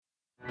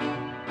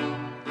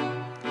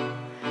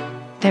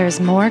There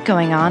is more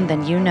going on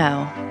than you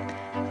know.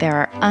 There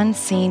are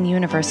unseen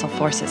universal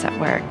forces at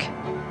work.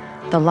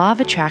 The law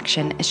of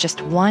attraction is just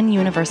one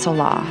universal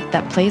law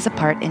that plays a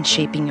part in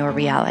shaping your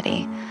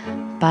reality.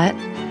 But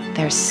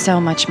there's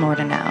so much more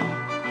to know.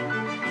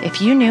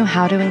 If you knew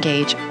how to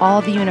engage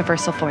all the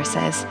universal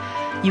forces,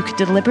 you could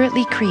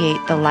deliberately create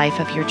the life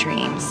of your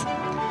dreams.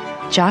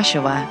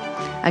 Joshua,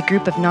 a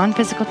group of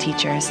non-physical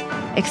teachers,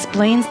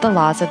 explains the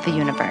laws of the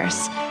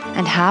universe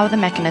and how the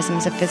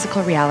mechanisms of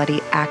physical reality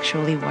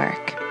actually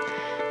work.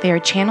 They are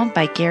channeled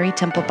by Gary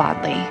Temple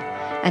Bodley,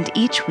 and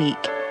each week,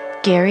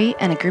 Gary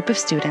and a group of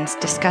students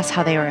discuss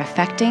how they are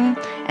affecting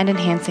and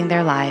enhancing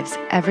their lives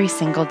every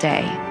single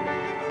day.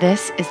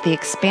 This is the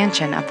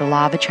expansion of the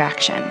law of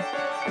attraction.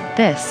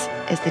 This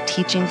is the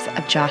teachings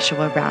of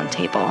Joshua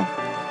Roundtable.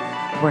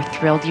 We're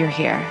thrilled you're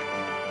here.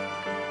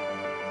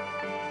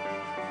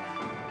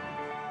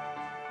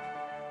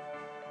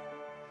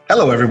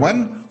 Hello,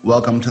 everyone.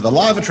 Welcome to the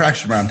Law of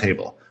Attraction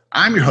Roundtable.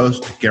 I'm your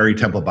host, Gary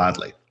Temple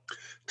Bodley.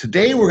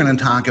 Today, we're going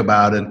to talk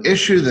about an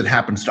issue that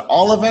happens to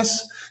all of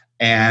us,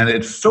 and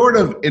it's sort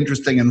of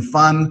interesting and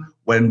fun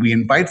when we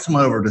invite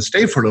someone over to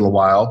stay for a little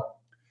while,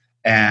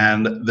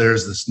 and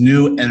there's this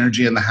new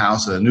energy in the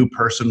house and a new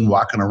person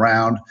walking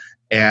around,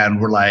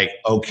 and we're like,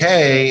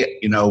 okay,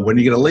 when are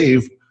you going to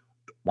leave?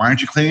 Why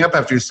aren't you cleaning up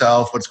after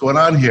yourself? What's going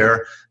on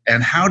here?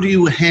 And how do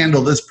you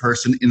handle this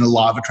person in a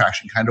law of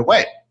attraction kind of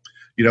way?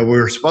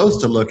 We're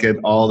supposed to look at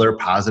all their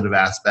positive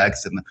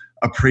aspects and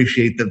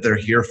appreciate that they're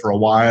here for a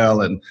while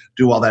and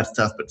do all that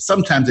stuff, but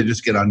sometimes they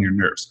just get on your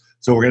nerves.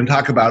 So we're going to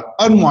talk about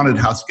unwanted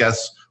house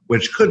guests,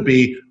 which could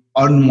be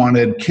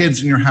unwanted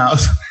kids in your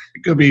house.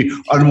 It could be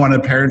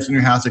unwanted parents in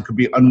your house. It could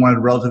be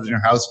unwanted relatives in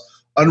your house.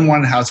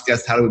 Unwanted house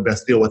guests, how do we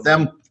best deal with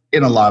them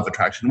in a law of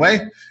attraction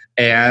way?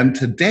 And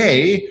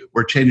today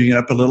we're changing it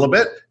up a little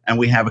bit, and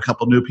we have a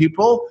couple new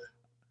people.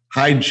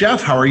 Hi,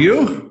 Jeff. How are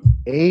you?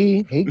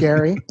 Hey,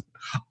 Gary.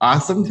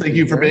 Awesome. Thank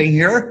you for being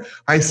here.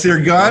 Hi,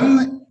 Sir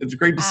Gunn. It's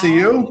great to see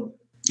you.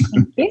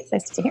 Thank you.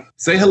 Nice to hear.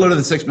 Say hello to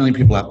the 6 million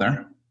people out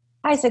there.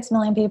 Hi, 6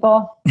 million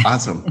people.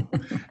 Awesome.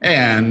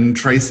 And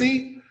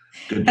Tracy.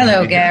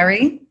 Hello,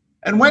 Gary.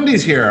 And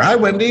Wendy's here. Hi,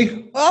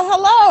 Wendy. Well,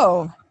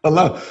 hello.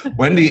 Hello.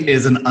 Wendy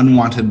is an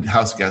unwanted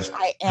house guest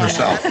I am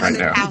herself an right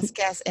now. house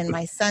guest in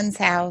my son's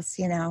house,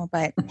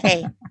 but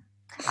hey,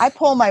 I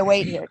pull my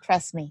weight here.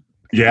 Trust me.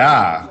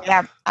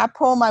 Yeah. I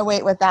pull my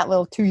weight with that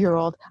little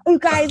 2-year-old. Oh,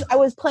 guys, I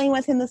was playing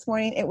with him this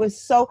morning. It was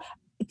so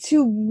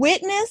to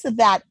witness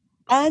that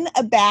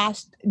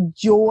unabashed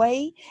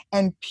joy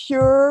and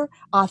pure,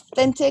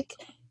 authentic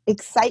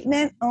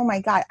excitement. Oh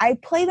my God. I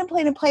played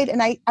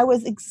and I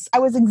was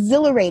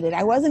exhilarated.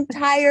 I wasn't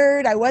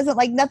tired. I wasn't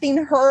like nothing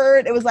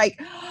hurt. It was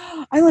like,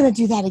 I want to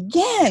do that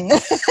again.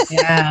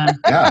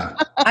 Yeah.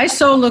 I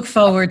so look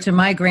forward to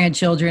my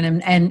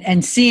grandchildren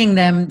and seeing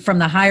them from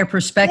the higher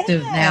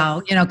perspective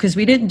now, because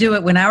we didn't do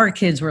it when our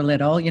kids were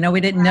little,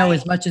 we didn't know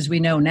as much as we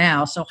know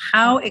now. So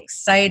how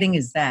exciting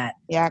is that?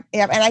 Yeah.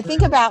 And I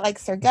think about like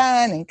Sir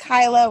Gunn and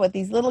Kyla with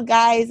these little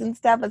guys and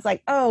stuff. It's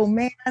like, oh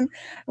man, it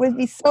would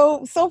be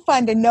so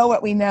fun to know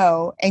what we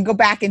know and go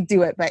back and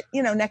do it. But,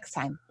 next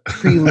time.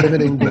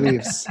 Pre-limiting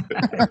beliefs.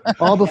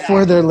 All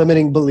before their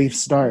limiting beliefs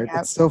start.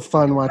 Yep. It's so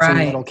fun watching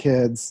little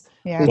kids.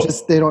 Yeah.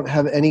 They don't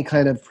have any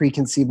kind of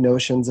preconceived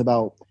notions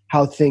about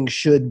how things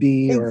should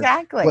be or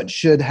what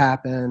should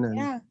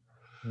happen.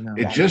 And,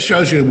 It just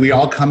shows you we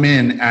all come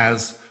in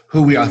as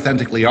who we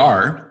authentically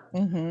are.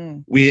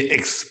 Mm-hmm. We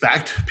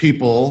expect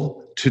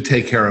people to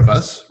take care of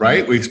us,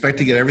 right? We expect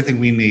to get everything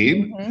we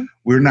need.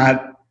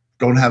 Mm-hmm.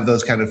 Don't have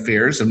those kind of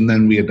fears, and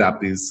then we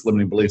adopt these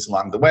limiting beliefs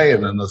along the way,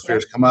 and then those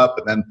fears come up,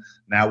 and then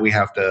now we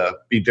have to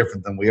be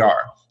different than we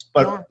are.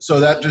 But so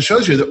that just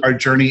shows you that our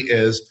journey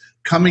is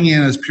coming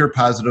in as pure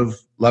positive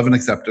love and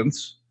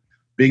acceptance,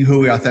 being who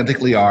we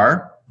authentically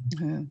are,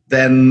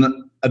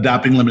 then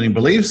adopting limiting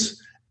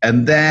beliefs,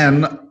 and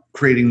then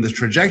creating this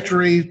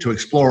trajectory to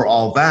explore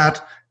all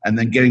that, and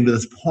then getting to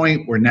this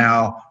point where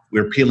now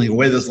we're peeling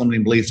away those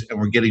limiting beliefs and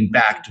we're getting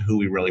back to who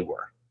we really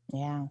were.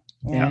 Yeah.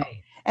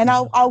 And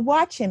I'll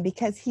watch him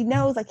because he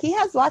knows, he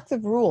has lots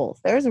of rules.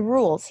 There's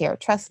rules here,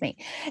 trust me.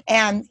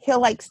 And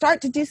he'll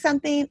start to do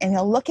something and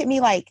he'll look at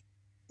me like,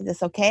 is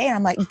this okay? And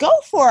I'm like, go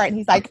for it. And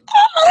he's like,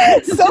 oh,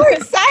 so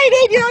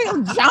excited.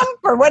 He'll jump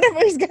or whatever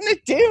he's going to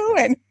do.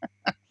 And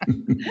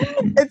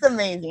it's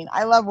amazing.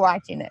 I love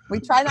watching it.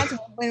 We try not to,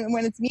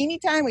 when it's meanie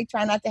time, we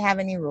try not to have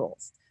any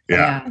rules.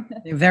 Yeah.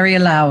 They're very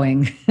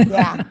allowing.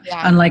 Yeah.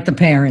 Unlike the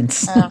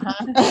parents.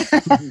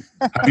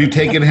 Have you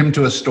taken him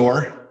to a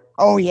store?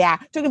 Oh, yeah.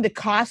 Took him to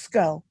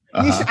Costco.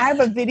 I have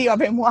a video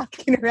of him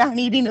walking around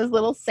eating his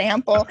little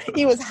sample.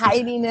 He was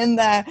hiding in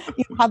the,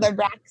 how the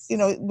racks,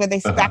 where they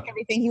stack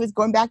everything. He was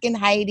going back in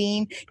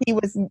hiding. He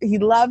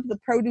loved the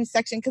produce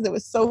section because it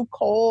was so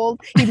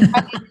cold. He'd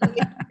run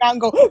down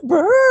and go,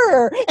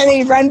 brr, and then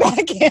he'd run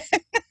back in.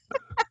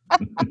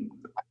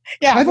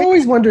 Yeah. I've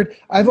always wondered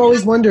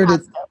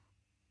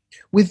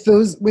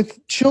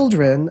with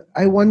children,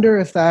 I wonder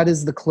if that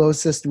is the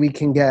closest we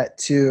can get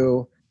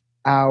to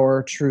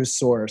our true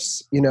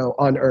source,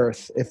 on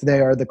earth, if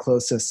they are the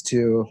closest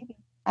to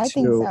I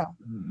think so.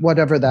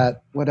 Whatever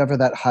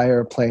that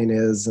higher plane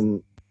is,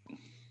 and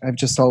I've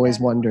just always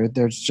wondered.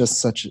 There's just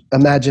such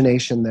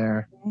imagination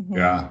there. Mm-hmm.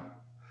 Yeah,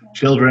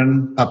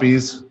 children,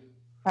 puppies,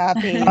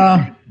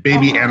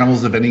 baby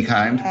animals of any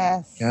kind.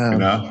 Yes. Yeah. You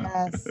know.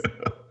 Yes.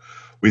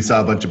 We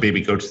saw a bunch of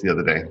baby goats the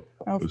other day.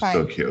 Oh, it was fine.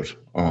 so cute.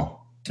 Oh.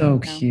 So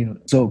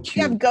cute. So We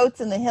cute. have goats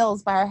in the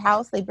hills by our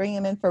house. They bring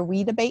them in for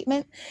weed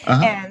abatement,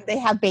 and they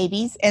have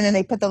babies, and then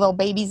they put the little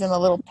babies in a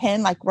little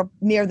pen, like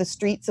near the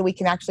street, so we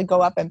can actually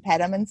go up and pet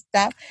them and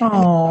stuff.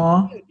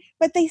 Aww.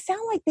 But they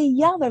sound like they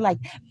yell. They're like,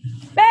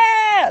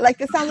 bah! Like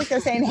it sounds like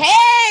they're saying,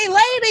 "Hey,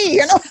 lady!"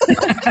 You know.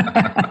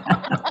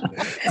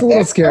 It's a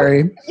little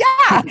scary.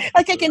 Yeah,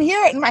 like I can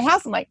hear it in my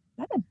house. I'm like, is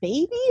that a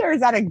baby or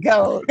is that a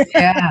goat?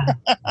 Yeah.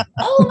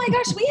 Oh my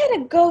gosh, we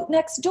had a goat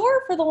next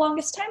door for the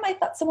longest time. I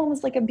thought someone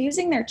was like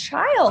abusing their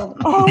child.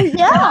 Oh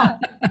yeah,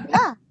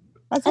 yeah.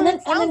 That's what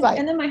it sounds like.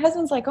 And then my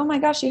husband's like, "Oh my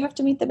gosh, you have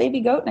to meet the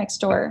baby goat next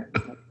door."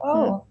 Like,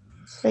 oh,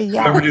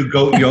 yeah. Ever do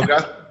goat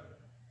yoga?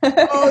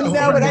 Oh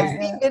no, but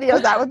I've seen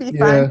videos. That would be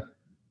fun.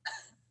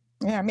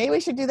 Yeah, maybe we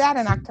should do that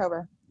in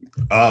October.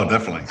 Oh,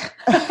 definitely.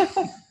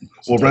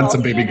 We'll rent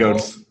some baby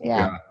goats.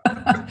 Yeah.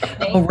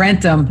 We'll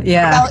rent them.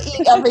 Yeah. They'll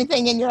eat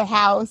everything in your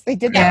house. They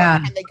did that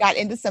one time. They got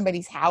into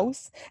somebody's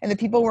house and the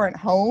people weren't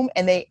home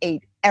and they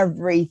ate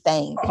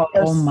everything.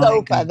 Their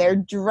sofa, their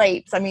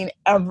drapes. I mean,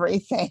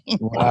 everything.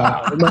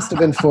 Wow. It must have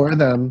been for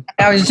them.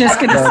 I was just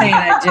going to say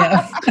that,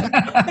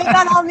 Jeff. They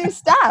got all new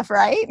stuff,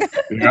 right?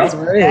 That's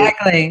right.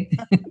 Exactly.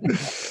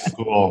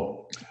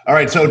 Cool. All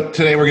right. So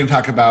today we're going to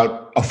talk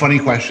about a funny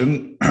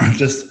question.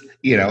 Just,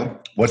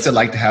 what's it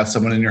like to have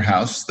someone in your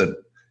house that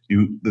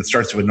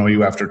starts to annoy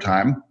you after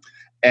time?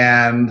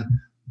 And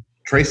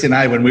Tracy and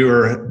I, when we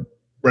were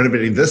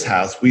renovating this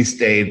house, we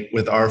stayed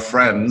with our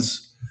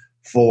friends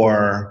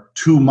for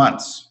 2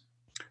 months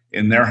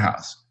in their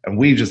house. And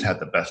we just had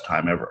the best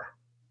time ever.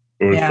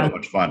 It was so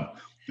much fun.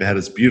 They had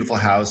this beautiful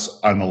house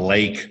on the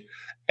lake,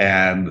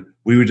 and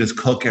we would just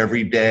cook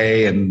every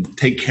day and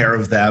take care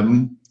of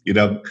them.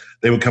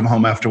 They would come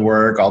home after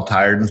work all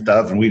tired and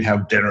stuff, and we'd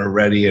have dinner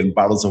ready and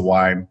bottles of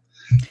wine.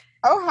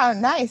 Oh, how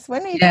nice.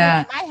 When are you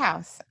coming to my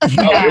house? Oh,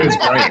 it was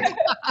great.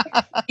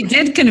 She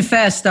did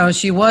confess, though,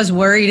 she was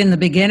worried in the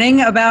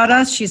beginning about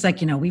us. She's like,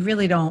 we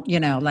really don't,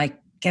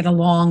 get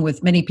along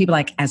with many people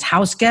like as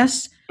house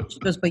guests. She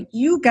goes, but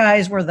you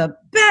guys were the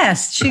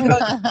best. She goes,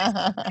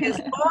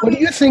 what do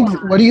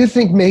you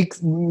think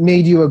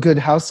made you a good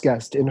house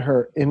guest in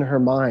her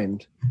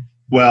mind?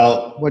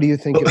 Well, what do you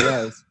think it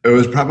was? It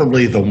was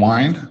probably the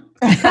wine.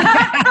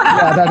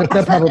 Yeah,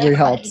 that probably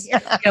helps.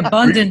 The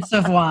abundance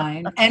of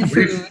wine and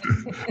food.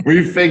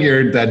 We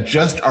figured that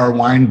just our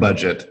wine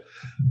budget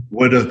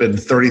would have been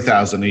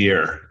 $30,000 a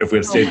year if we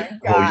had stayed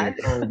the whole year.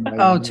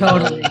 Oh,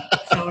 totally.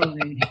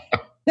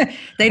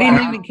 They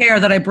didn't even care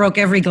that I broke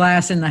every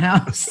glass in the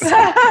house.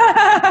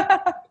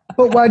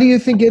 But why do you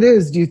think it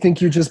is? Do you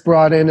think you just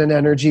brought in an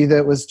energy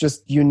that was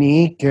just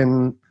unique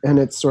and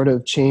it sort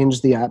of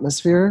changed the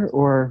atmosphere?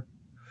 Or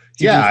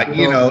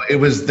it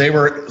was, they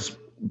were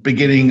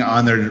beginning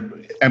on their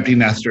empty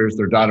nesters.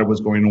 Their daughter was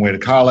going away to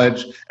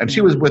college, and she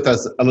was with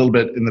us a little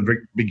bit in the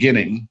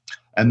beginning.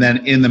 And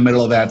then in the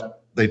middle of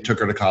that, they took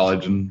her to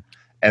college.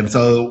 And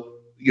so,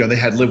 they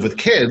had lived with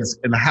kids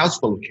in a house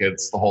full of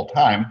kids the whole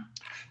time.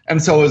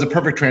 And so it was a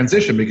perfect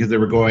transition because they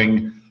were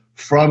going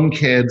from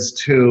kids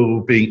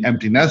to being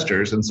empty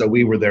nesters. And so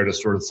we were there to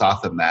sort of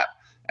soften that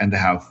and to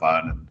have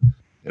fun.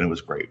 And it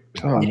was great.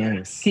 Oh,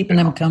 nice. Keeping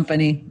them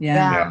company.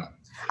 Yeah.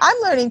 I'm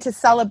learning to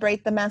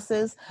celebrate the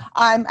messes.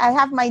 I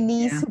have my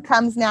niece who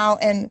comes now,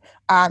 and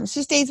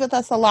she stays with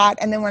us a lot.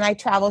 And then when I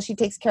travel, she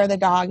takes care of the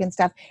dog and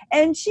stuff.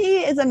 And she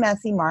is a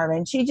messy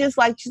Marvin. She's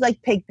like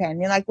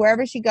Pigpen.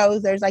 Wherever she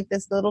goes, there's like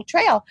this little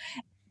trail.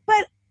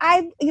 But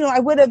I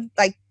would have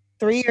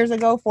 4 years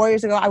ago,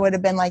 I would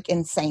have been like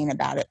insane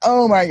about it.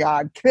 Oh my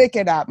God, pick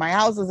it up. My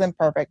house isn't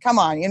perfect. Come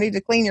on, you need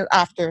to clean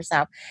after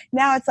yourself.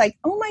 Now it's like,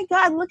 oh my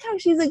God, look how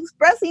she's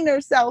expressing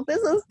herself. This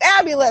is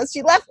fabulous.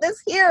 She left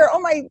this here.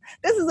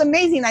 This is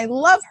amazing. I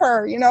love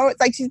her. It's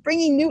like she's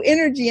bringing new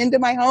energy into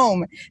my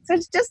home. So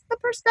it's just the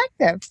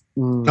perspective.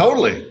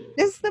 Totally.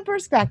 Just the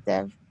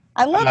perspective.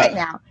 I love it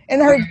now.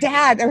 And her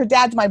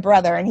dad's my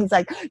brother. And he's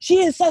like, she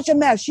is such a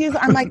mess.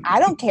 I'm like,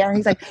 I don't care.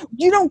 He's like,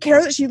 you don't care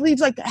that she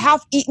leaves like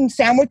half-eaten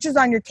sandwiches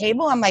on your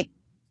table? I'm like,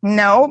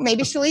 no,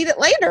 maybe she'll eat it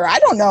later. I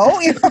don't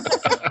know.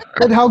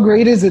 But how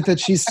great is it that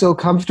she's so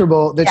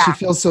comfortable, that she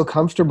feels so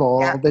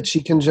comfortable, that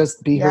she can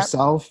just be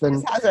herself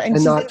and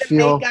not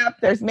feel makeup.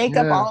 There's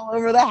makeup all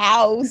over the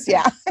house.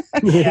 Yeah.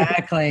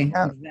 Exactly.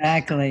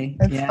 Exactly.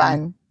 It's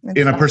fun.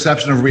 In a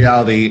perception of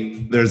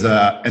reality, there's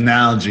an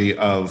analogy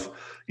of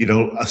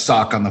a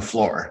sock on the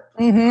floor.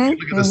 Mm-hmm, you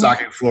look at the sock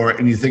on the floor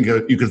and you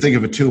can think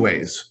of it two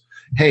ways.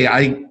 Hey,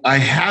 I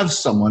have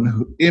someone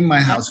who in my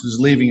house who's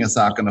leaving a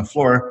sock on the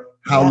floor.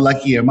 How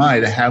lucky am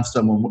I to have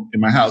someone in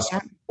my house?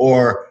 Yep.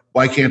 Or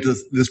why can't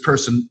this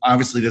person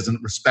obviously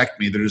doesn't respect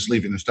me? They're just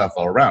leaving their stuff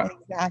all around.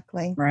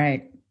 Exactly.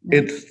 Right.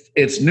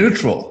 It's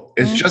neutral.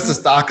 It's just a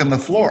sock on the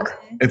floor.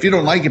 If you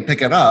don't like it,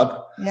 pick it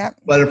up.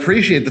 but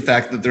appreciate the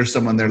fact that there's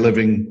someone there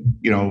living,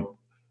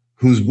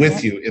 who's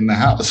with you in the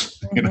house.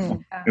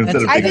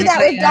 I do that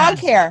with dog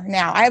hair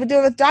now. I have to do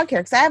it with dog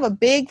hair because I have a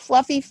big,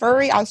 fluffy,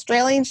 furry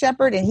Australian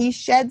Shepherd, and he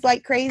sheds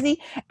like crazy.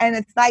 And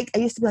it's like I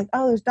used to be like,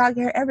 "Oh, there's dog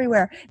hair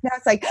everywhere." Now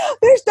it's like, oh,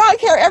 "There's dog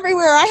hair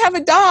everywhere. I have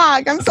a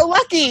dog. I'm so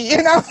lucky."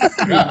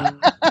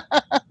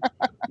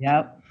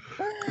 Yep.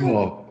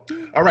 Cool.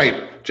 All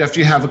right, Jeff, do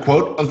you have a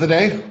quote of the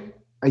day?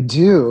 I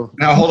do.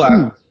 Now hold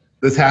on.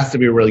 This has to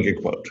be a really good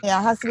quote.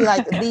 Yeah, it has to be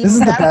like this is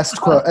the best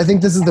quote. I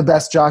think this is the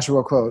best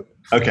Joshua quote.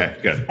 Okay,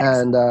 good.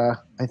 And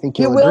I think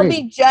you will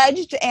be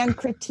judged and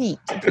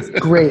critiqued.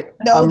 Great.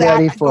 I'm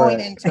ready for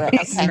it. Into it.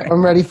 Okay.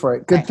 I'm ready for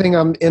it. Good thing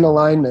I'm in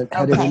alignment.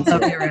 I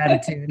love your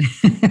attitude.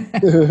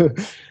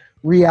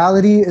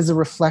 Reality is a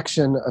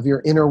reflection of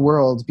your inner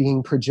world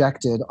being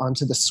projected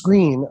onto the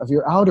screen of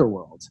your outer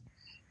world.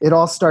 It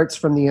all starts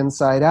from the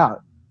inside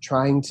out.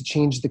 Trying to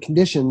change the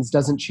conditions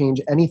doesn't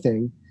change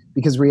anything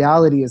because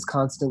reality is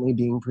constantly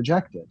being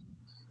projected.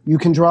 You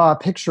can draw a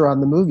picture on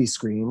the movie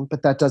screen,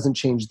 but that doesn't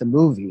change the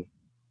movie.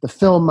 The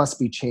film must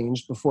be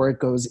changed before it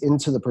goes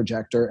into the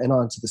projector and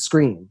onto the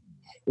screen.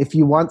 If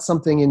you want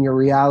something in your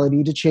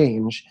reality to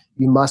change,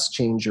 you must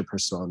change your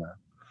persona.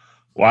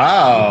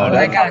 Wow.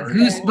 I got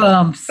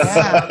goosebumps.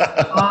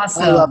 Yeah.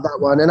 Awesome. I love that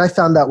one. And I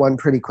found that one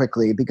pretty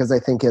quickly because I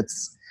think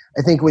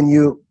when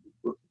you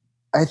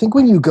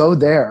go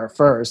there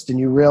first and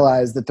you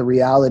realize that the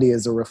reality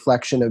is a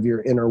reflection of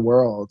your inner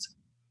world,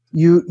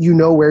 you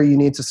know where you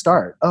need to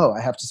start. Oh, I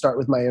have to start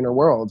with my inner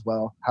world.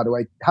 Well, how do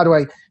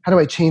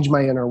I change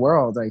my inner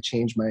world? I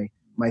change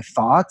my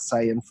thoughts.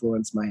 I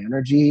influence my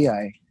energy.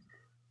 I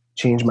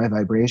change my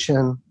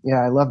vibration. Yeah,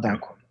 I love that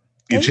quote.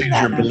 You change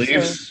your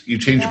beliefs. You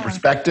change your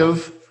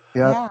perspective.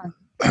 Yeah.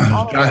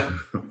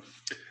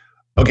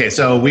 Okay,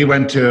 so we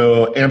went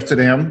to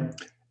Amsterdam,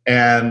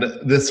 and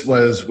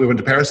we went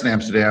to Paris and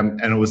Amsterdam,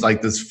 and it was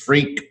like this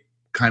freak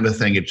kind of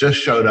thing. It just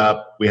showed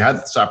up. We had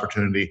this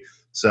opportunity.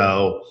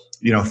 So,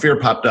 fear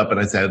popped up, and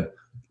I said,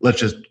 let's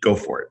just go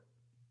for it.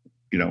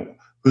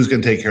 Who's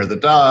going to take care of the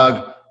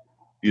dog?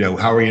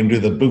 How are we going to do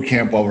the boot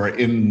camp while we're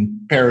in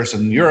Paris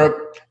and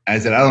Europe? And I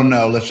said, I don't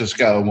know. Let's just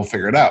go and we'll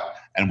figure it out.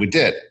 And we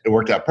did. It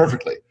worked out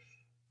perfectly.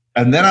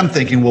 And then I'm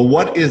thinking, well,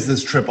 what is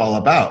this trip all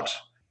about?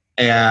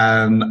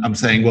 And I'm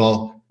saying,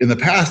 well, in the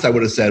past, I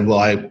would have said, well,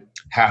 I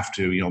have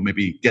to,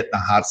 maybe get in the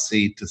hot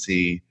seat to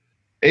see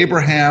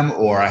Abraham,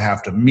 or I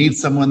have to meet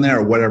someone there,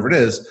 or whatever it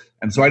is.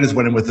 And so I just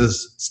went in with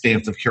this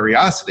stance of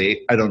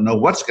curiosity. I don't know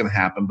what's going to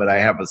happen, but I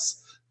have a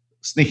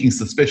sneaking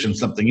suspicion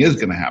something is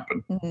going to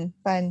happen. Mm-hmm.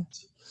 Fun.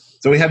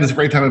 So we had this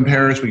great time in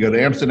Paris. We go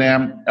to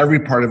Amsterdam. Every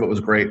part of it was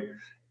great.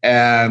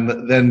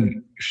 And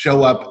then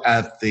show up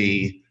at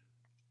the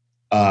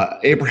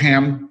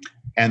Abraham,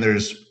 and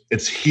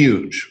it's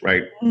huge,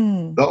 right?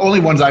 The only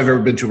ones I've ever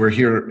been to were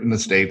here in the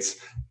States,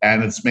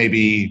 and it's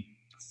maybe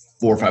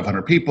 400 or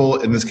 500 people.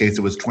 In this case,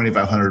 it was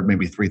 2,500,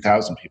 maybe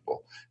 3,000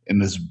 people in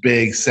this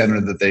big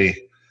center that they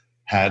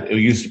had. It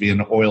used to be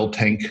an oil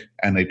tank,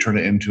 and they turned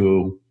it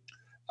into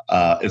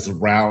it's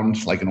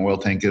round like an oil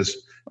tank is,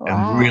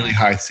 and really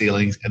high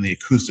ceilings, and the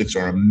acoustics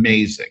are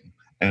amazing,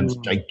 and it's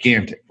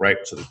gigantic, right?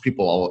 So there's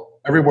people all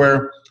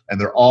everywhere, and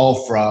they're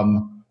all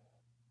from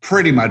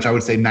pretty much, I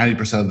would say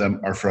 90% of them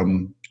are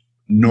from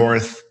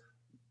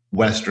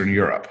Northwestern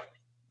Europe.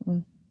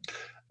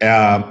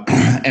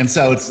 And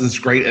so it's this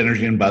great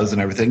energy and buzz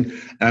and everything.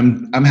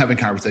 And I'm having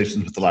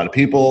conversations with a lot of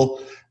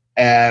people,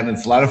 and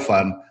it's a lot of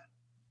fun.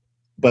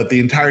 But the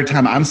entire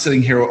time I'm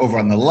sitting here over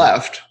on the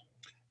left,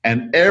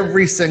 and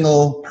every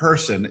single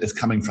person is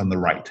coming from the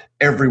right.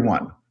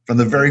 Everyone from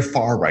the very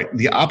far right,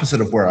 the opposite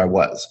of where I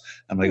was.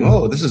 I'm like,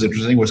 oh, this is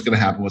interesting. What's going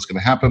to happen? What's going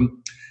to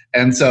happen?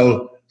 And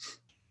so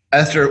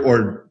Esther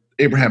or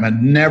Abraham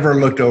had never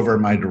looked over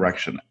in my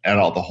direction at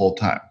all the whole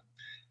time.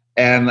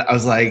 And I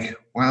was like,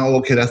 wow,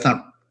 okay, that's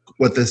not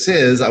what this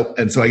is.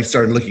 And so I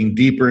started looking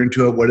deeper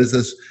into it. What is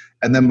this?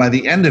 And then by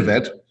the end of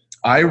it,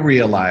 I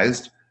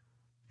realized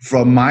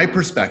from my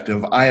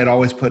perspective, I had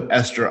always put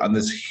Esther on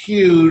this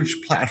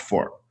huge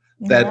platform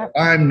that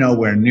I'm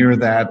nowhere near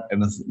that,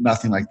 and it's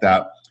nothing like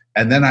that.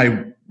 And then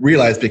I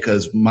realized,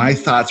 because my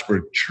thoughts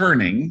were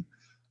churning,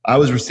 I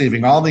was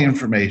receiving all the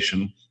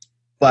information,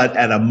 but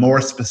at a more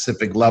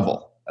specific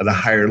level, at a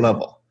higher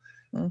level.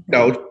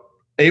 So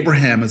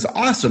Abraham is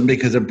awesome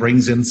because it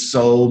brings in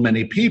so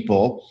many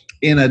people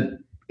in a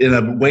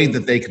way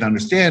that they can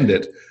understand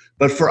it.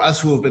 But for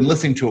us who have been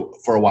listening to it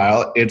for a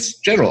while, it's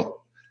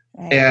general.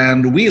 Right.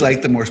 And we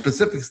like the more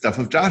specific stuff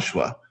of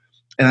Joshua.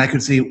 And I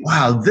could see,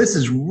 wow, this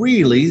is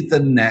really the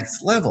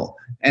next level.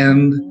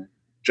 And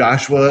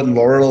Joshua and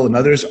Laurel and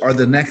others are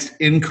the next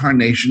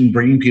incarnation,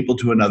 bringing people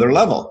to another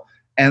level.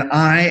 And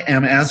I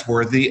am as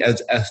worthy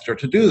as Esther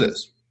to do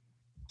this.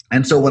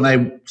 And so when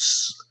I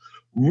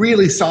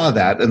really saw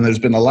that, and there's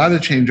been a lot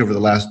of change over the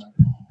last,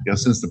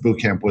 since the boot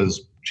camp was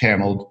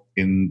channeled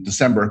in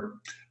December,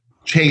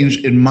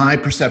 change in my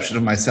perception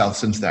of myself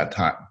since that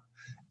time.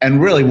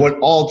 And really what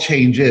all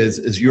change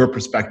is your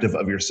perspective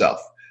of yourself.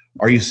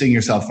 Are you seeing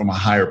yourself from a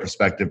higher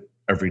perspective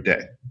every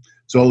day?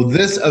 So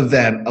this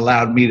event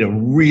allowed me to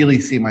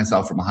really see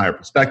myself from a higher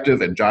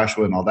perspective, and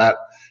Joshua and all that.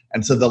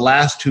 And so the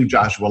last two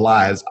Joshua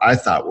lives, I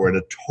thought were at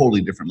a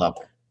totally different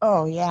level.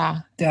 Oh, yeah,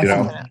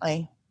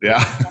 definitely.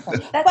 Yeah.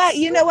 But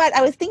you know what?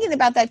 I was thinking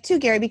about that too,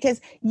 Gary,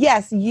 because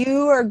yes,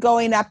 you are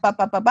going up,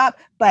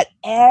 but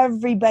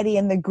everybody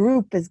in the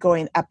group is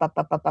going up.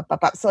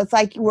 So it's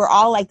like we're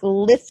all like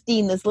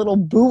lifting this little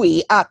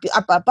buoy up,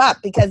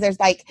 because there's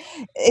like,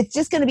 it's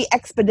just going to be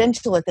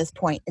exponential at this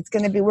point.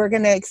 We're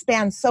going to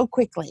expand so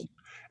quickly.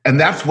 And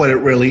that's what it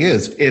really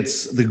is.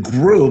 It's the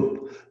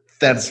group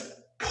that's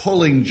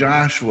pulling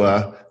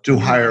Joshua to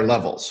higher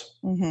levels,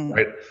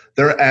 right?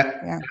 They're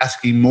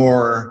asking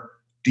more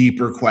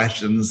deeper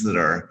questions that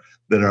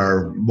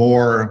are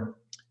more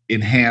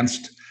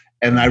enhanced.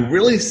 And I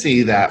really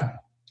see that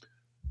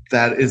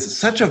is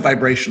such a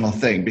vibrational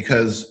thing,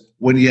 because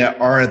when you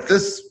are at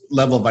this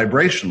level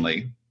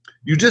vibrationally,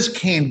 you just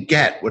can't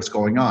get what's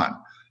going on.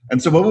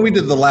 And so when we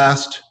did the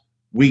last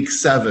week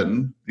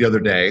 7 the other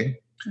day,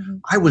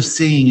 I was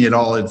seeing it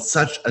all at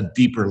such a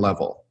deeper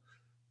level.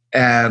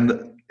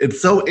 And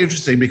it's so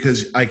interesting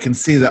because I can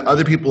see that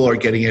other people are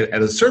getting it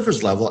at a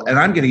surface level, and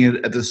I'm getting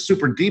it at this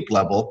super deep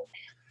level.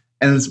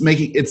 And it's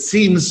making it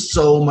seems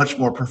so much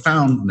more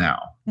profound now.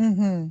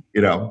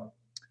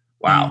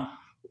 Wow.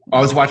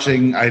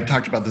 I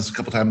talked about this a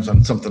couple times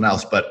on something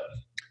else, but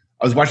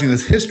I was watching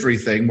this history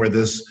thing where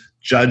this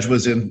judge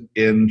was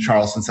in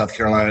Charleston, South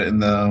Carolina in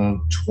the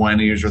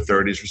 20s or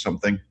 30s or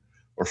something,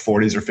 or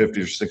 40s or 50s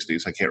or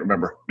 60s. I can't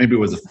remember. Maybe it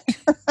was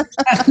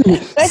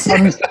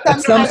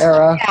some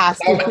era.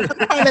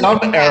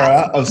 Some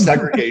era of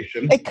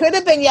segregation. It could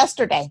have been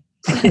yesterday.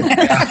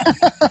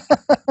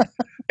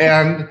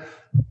 And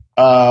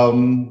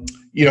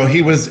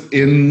he was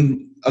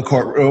in a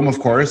courtroom, of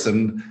course,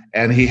 and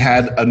he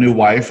had a new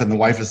wife, and the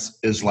wife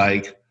is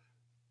like,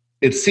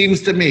 it seems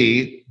to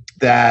me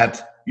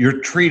that you're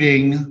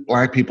treating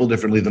black people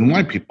differently than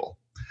white people.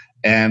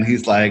 And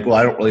he's like, well,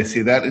 I don't really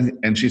see that.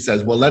 And she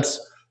says, well, let's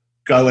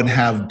go and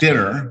have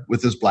dinner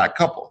with this black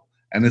couple.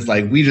 And it's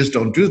like, we just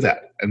don't do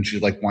that. And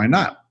she's like, why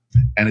not?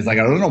 And he's like,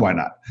 I don't know why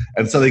not.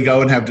 And so they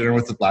go and have dinner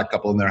with the black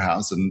couple in their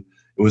house, and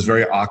it was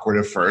very awkward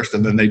at first,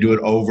 and then they do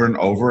it over and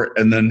over,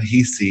 and then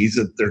he sees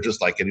that they're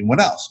just like anyone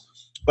else.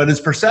 But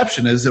his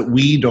perception is that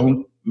we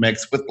don't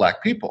mix with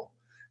black people.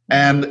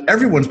 And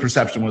everyone's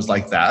perception was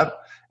like that,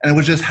 and it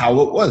was just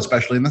how it was,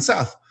 especially in the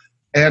South.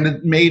 And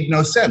it made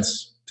no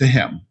sense to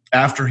him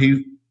after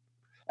he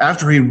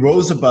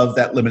rose above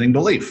that limiting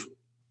belief.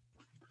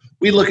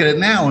 We look at it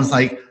now and it's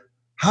like,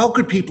 how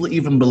could people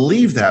even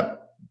believe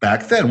that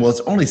back then? Well, it's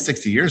only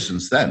 60 years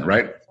since then,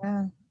 right?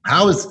 Yeah.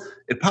 How is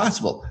it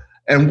possible?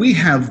 And we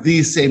have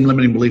these same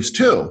limiting beliefs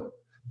too,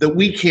 that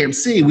we can't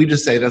see. We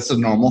just say that's a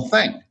normal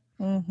thing.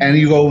 And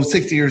you go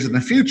 60 years in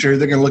the future,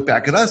 they're going to look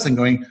back at us and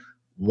going,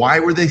 why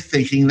were they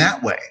thinking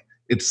that way?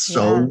 It's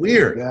so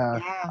weird. Yeah.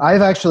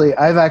 I've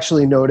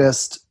actually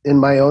noticed in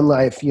my own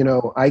life,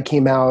 I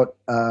came out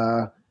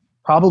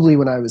probably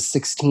when I was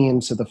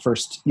 16 to the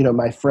first,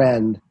 my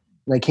friend,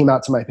 and I came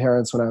out to my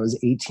parents when I was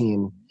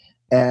 18.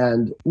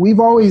 And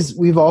we've always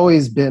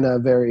been a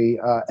very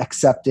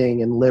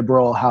accepting and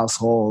liberal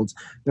household.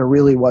 There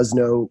really was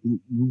no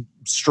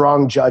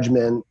strong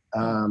judgment.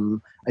 I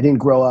didn't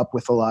grow up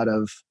with a lot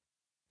of,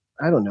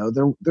 I don't know,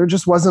 there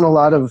just wasn't a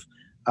lot of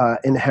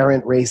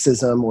inherent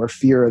racism or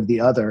fear of the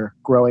other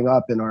growing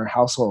up in our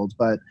household.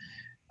 But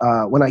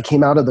when I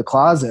came out of the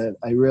closet,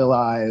 I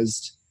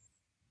realized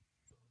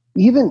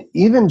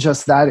even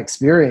just that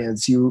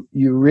experience, you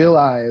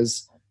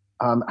realize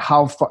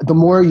how far, the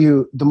more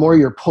you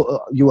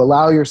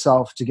allow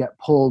yourself to get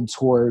pulled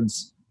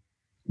towards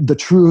the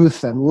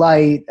truth and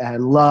light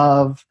and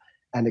love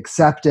and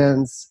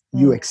acceptance,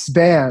 you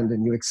expand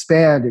and you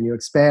expand and you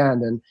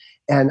expand.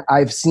 And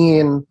I've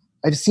seen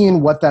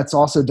what that's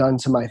also done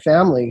to my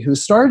family, who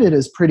started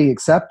as pretty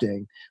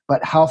accepting,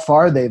 but how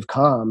far they've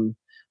come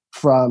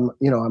from,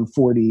 I'm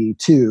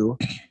 42,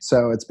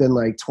 so it's been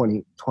like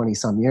 20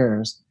 some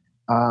years.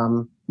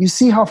 You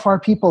see how far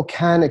people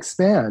can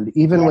expand,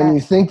 even when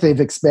you think they've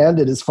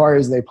expanded as far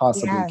as they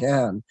possibly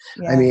can.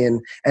 I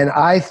mean, and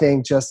I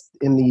think just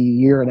in the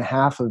year and a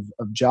half of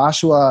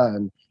Joshua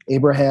and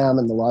Abraham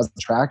and the laws of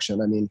attraction,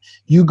 I mean,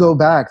 you go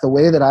back, the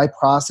way that I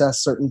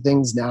process certain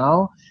things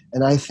now,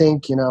 and I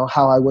think,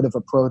 how I would have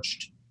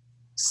approached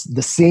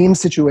the same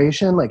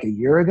situation like a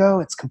year ago,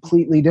 it's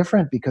completely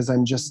different because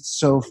I'm just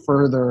so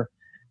further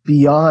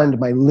beyond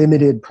my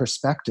limited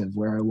perspective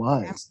where I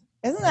was.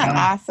 Isn't that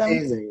awesome?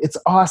 Amazing. It's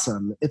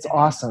awesome. It's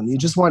awesome. You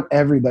just want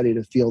everybody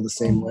to feel the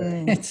same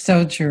way. It's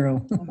so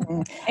true.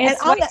 And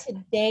it's why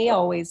today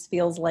always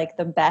feels like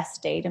the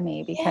best day to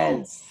me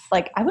because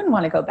like I wouldn't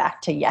want to go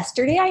back to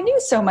yesterday. I knew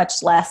so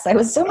much less. I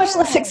was so much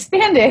less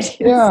expanded. It's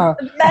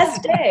the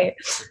best day.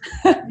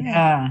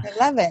 I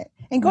love it.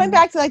 And going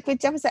back to like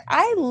what Jeff said,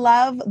 I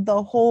love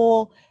the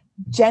whole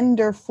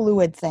gender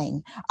fluid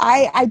thing.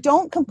 I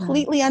don't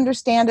completely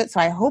understand it, so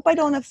I hope I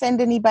don't offend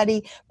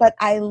anybody, but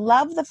I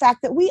love the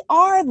fact that we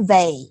are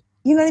they.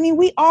 You know what I mean?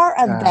 We are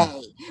a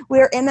they.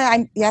 We're in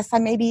I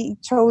maybe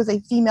chose a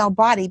female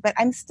body, but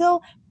I'm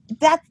still,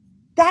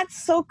 that's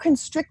so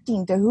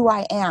constricting to who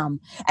I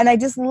am. And I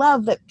just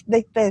love that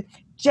the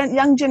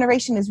young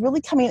generation is really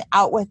coming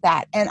out with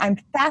that. And I'm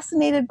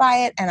fascinated by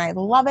it and I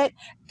love it.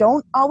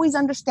 Don't always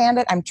understand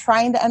it. I'm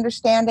trying to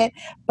understand it.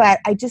 But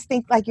I just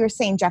think, like you're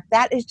saying, Jeff,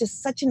 that is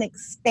just such an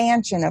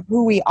expansion of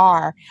who we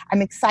are.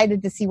 I'm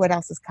excited to see what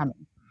else is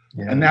coming.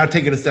 Yeah. And now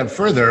take it a step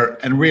further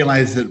and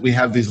realize that we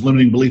have these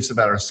limiting beliefs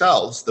about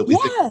ourselves that we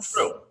think are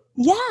true.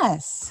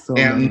 Yes.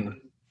 And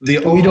we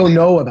don't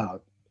know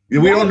about. We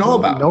don't know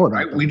about,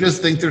 right? We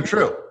just think they're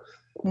true.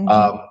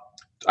 Mm-hmm.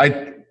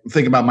 I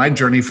think about my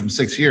journey from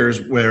 6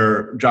 years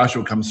where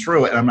Joshua comes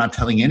through and I'm not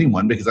telling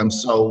anyone because I'm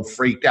so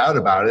freaked out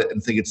about it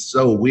and think it's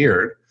so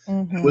weird.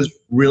 Mm-hmm. It was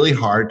really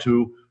hard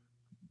to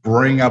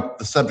bring up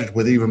the subject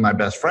with even my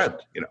best friend,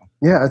 you know.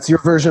 Yeah, it's your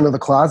version of the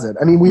closet.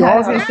 I mean, we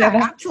all have,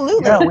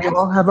 absolutely. Yeah, we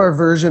all have our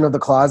version of the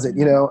closet.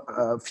 You know,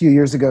 a few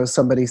years ago,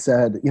 somebody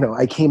said, you know,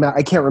 I came out.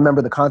 I can't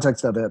remember the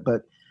context of it,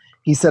 but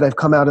he said, "I've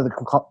come out of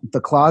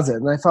the closet,"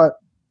 and I thought,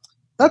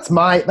 that's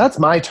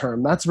my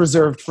term. That's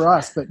reserved for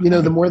us. But you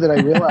know, the more that I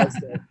realized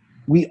that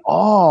we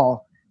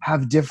all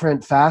have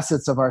different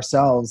facets of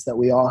ourselves that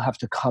we all have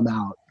to come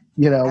out.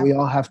 You know, we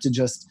all have to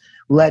just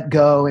let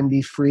go and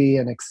be free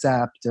and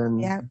accept.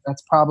 And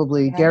that's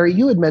probably, Gary,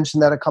 you had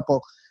mentioned that a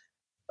couple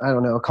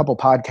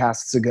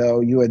podcasts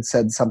ago. You had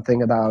said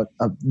something about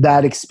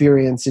that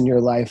experience in your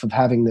life of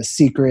having this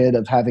secret,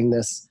 of having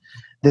this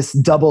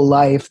double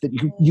life that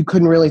you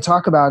couldn't really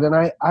talk about. And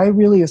I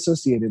really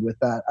associated with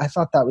that. I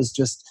thought that was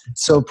just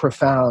so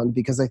profound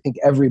because I think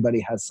everybody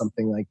has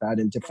something like that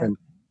in different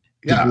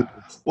degrees.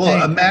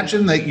 Well,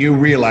 imagine that you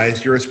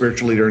realize you're a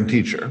spiritual leader and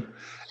teacher,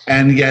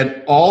 and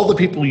yet all the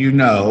people you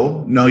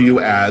know you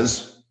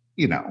as,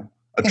 you know,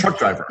 a truck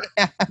driver,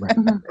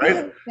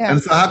 right? Yeah.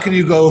 And so how can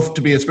you go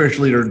to be a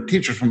spiritual leader and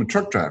teacher from a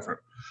truck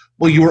driver?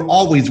 Well, you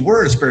always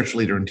were a spiritual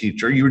leader and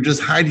teacher. You were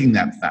just hiding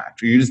that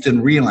fact, or you just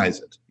didn't realize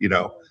it, you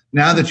know.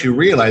 Now that you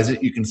realize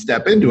it, you can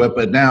step into it.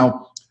 But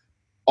now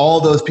all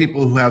those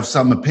people who have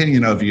some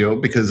opinion of you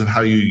because of how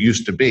you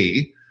used to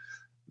be.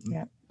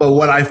 Yeah. But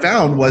what I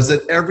found was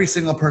that every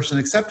single person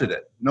accepted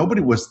it.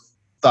 Nobody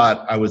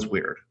thought I was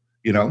weird,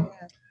 you know.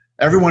 Yeah.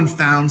 Everyone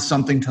found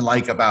something to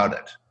like about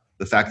it.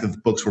 The fact that the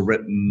books were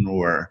written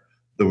or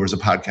there was a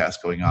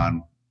podcast going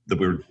on that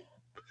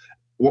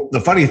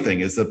the funny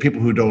thing is that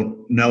people who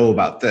don't know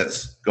about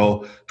this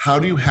go, how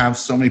do you have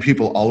so many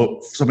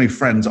people, so many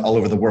friends all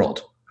over the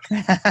world? You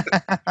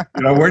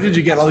know, where did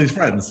you get all these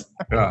friends?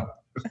 Yeah.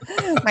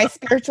 My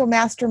spiritual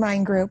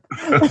mastermind group.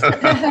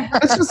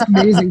 It's just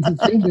amazing to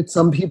think that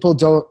some people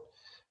don't,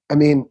 I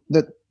mean,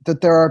 that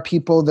there are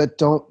people that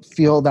don't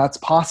feel that's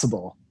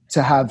possible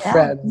to have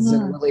friends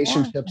and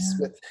relationships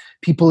with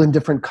people in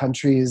different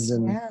countries.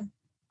 And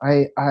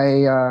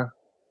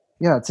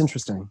it's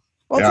interesting.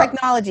 Well,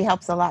 technology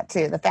helps a lot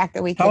too. The fact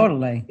that we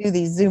can do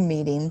these Zoom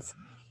meetings.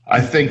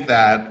 I think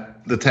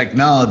that the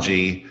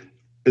technology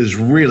is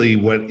really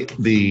what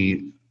the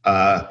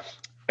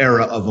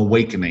era of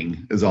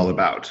awakening is all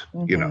about.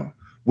 Mm-hmm. You know,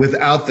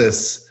 without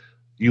this,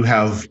 you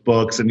have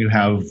books and you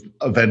have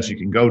events you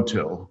can go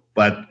to,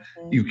 but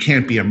you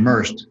can't be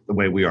immersed the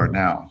way we are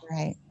now.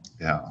 Right.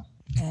 Yeah.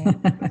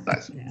 Right.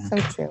 Nice. So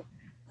true.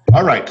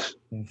 All right.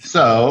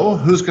 So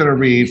who's going to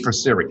read for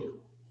Siri?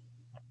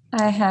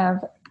 I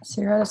have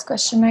Siri's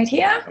question right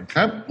here.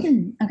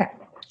 Okay. Okay.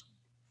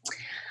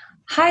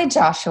 Hi,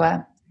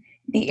 Joshua.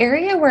 The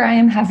area where I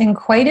am having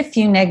quite a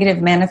few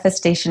negative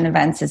manifestation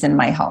events is in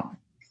my home.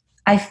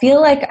 I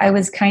feel like I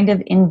was kind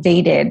of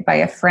invaded by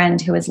a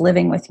friend who is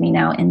living with me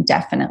now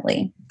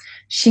indefinitely.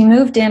 She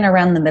moved in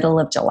around the middle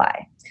of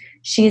July.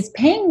 She is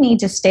paying me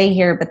to stay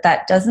here, but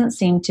that doesn't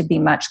seem to be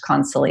much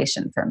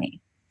consolation for me.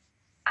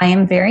 I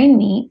am very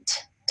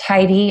neat,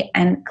 tidy,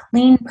 and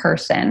clean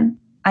person.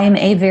 I am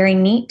a very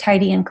neat,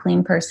 tidy, and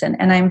clean person,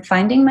 and I'm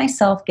finding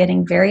myself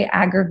getting very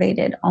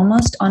aggravated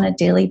almost on a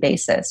daily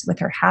basis with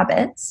her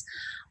habits,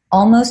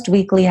 almost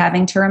weekly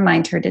having to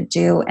remind her to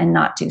do and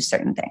not do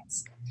certain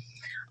things.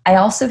 I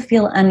also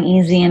feel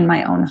uneasy in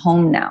my own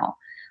home now.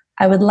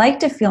 I would like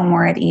to feel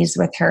more at ease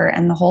with her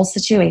and the whole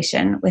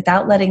situation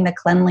without letting the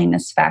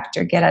cleanliness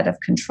factor get out of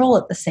control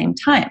at the same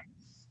time.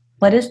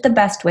 What is the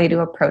best way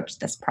to approach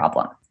this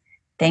problem?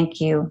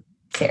 Thank you,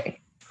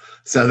 Siri.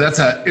 So that's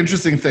an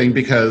interesting thing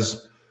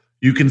because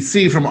you can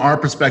see from our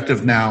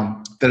perspective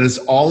now that it's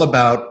all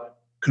about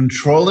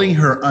controlling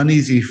her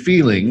uneasy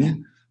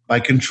feeling by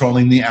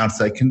controlling the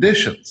outside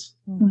conditions.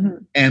 Mm-hmm.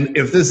 And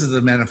if this is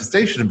a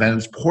manifestation event,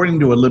 it's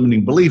pointing to a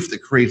limiting belief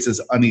that creates this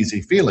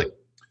uneasy feeling.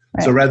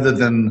 Right. So rather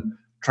than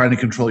trying to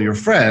control your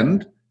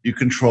friend, you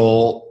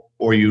control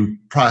or you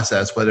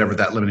process whatever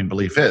that limiting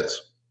belief is.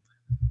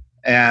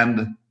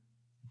 And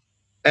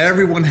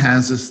everyone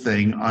has this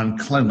thing on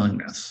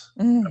cleanliness,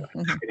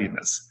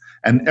 tidiness,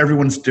 and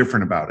everyone's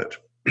different about it.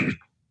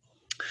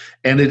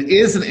 And it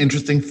is an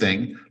interesting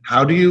thing.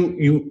 How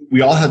do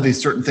we all have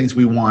these certain things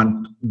we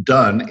want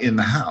done in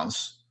the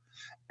house,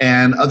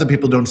 and other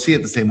people don't see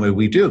it the same way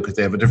we do because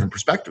they have a different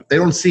perspective. They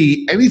don't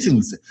see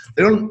anything.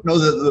 They don't know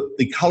that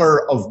the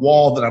color of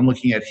wall that I'm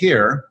looking at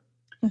here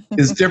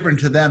is different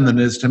to them than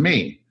it is to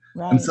me.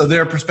 Right. And so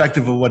their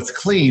perspective of what's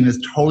clean is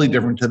totally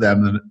different to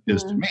them than it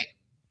is to me.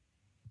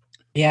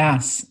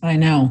 Yes, I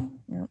know.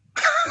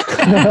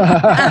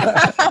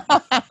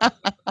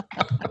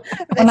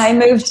 When I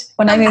moved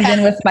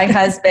in with my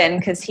husband,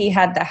 because he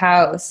had the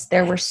house,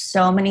 there were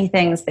so many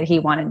things that he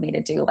wanted me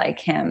to do like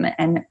him,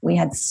 and we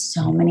had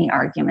so many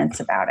arguments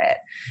about it.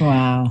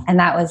 Wow! And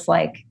that was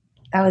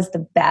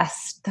the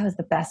best. That was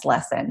the best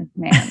lesson,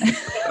 man.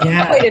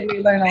 Yeah, boy, did we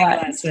learn a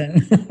lot.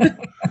 Lesson.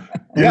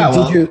 Yeah.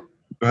 Well, go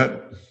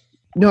ahead.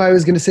 No, I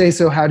was going to say.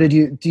 So, how did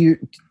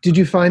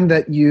you find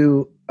that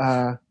you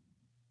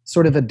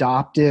sort of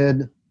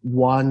adopted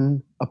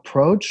one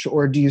approach,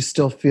 or do you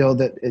still feel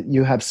that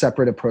you have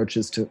separate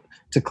approaches to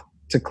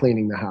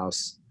cleaning the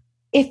house?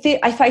 If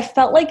I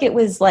felt like it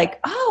was like,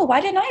 oh,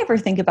 why didn't I ever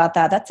think about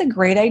that? That's a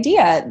great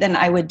idea. Then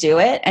I would do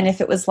it. And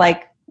if it was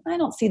like, I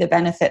don't see the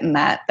benefit in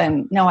that,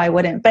 then no, I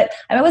wouldn't. But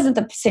I wasn't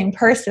the same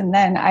person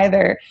then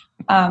either.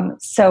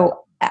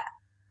 So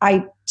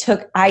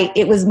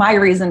it was my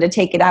reason to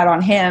take it out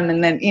on him.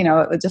 And then,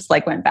 it just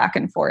like went back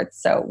and forth.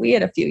 So we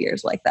had a few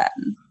years like that.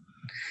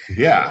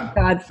 Yeah.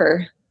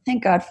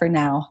 Thank God for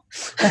now.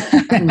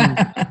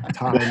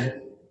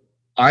 Time.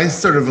 I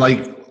sort of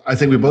I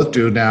think we both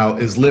do now,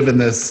 is live in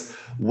this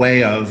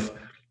way of,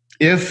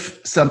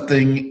 if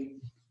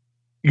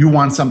you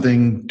want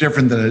something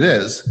different than it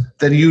is,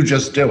 then you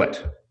just do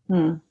it.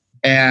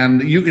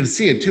 And you can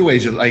see it two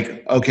ways. You're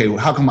like, okay,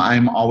 how come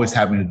I'm always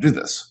having to do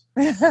this?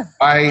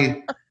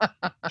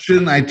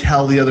 Shouldn't I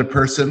tell the other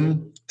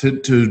person to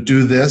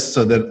do this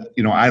so that,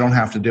 I don't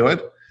have to do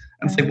it?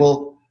 And say,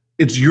 well,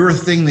 it's your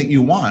thing that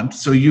you want,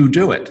 so you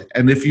do it.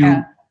 And if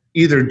you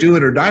either do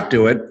it or not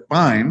do it,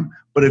 fine.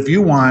 But if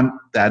you want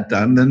that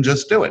done, then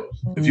just do it.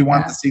 If you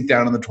want the seat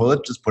down on the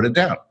toilet, just put it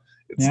down.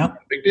 It's not a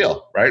big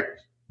deal, right?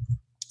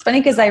 It's funny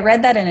because I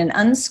read that in an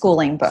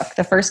unschooling book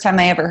the first time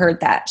I ever heard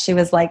that. She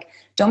was like,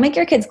 don't make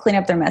your kids clean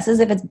up their messes.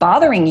 If it's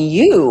bothering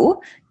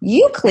you,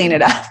 you clean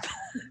it up.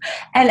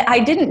 And I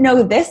didn't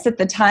know this at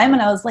the time.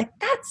 And I was like,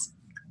 that's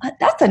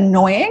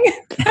annoying.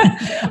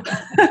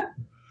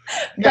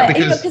 Yeah,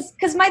 but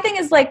because my thing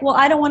is like, well,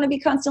 I don't want to be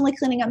constantly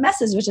cleaning up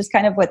messes, which is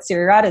kind of what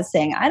Sirirat is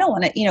saying. I don't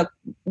want to,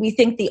 we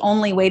think the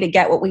only way to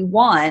get what we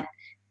want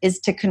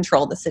is to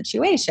control the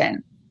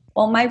situation.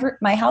 Well,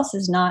 my house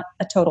is not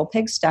a total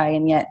pigsty,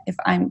 and yet if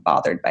I'm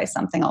bothered by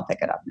something, I'll pick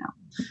it up now.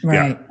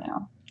 Right. Yeah.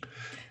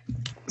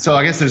 So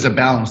I guess there's a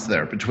balance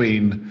there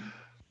between,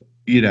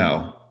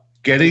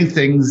 getting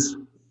things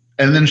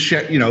and then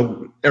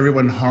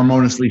everyone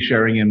harmoniously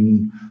sharing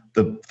in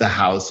the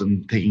house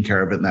and taking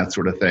care of it and that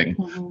sort of thing,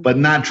 but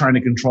not trying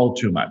to control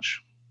too much.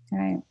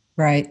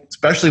 Right.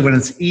 Especially when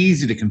it's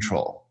easy to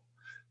control.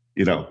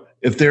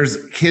 If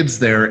there's kids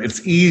there,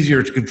 it's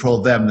easier to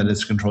control them than it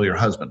is to control your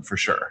husband, for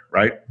sure.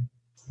 Right.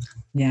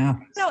 Yeah.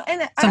 No,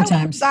 and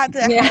sometimes I thought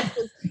that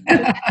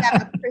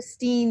have a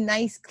pristine,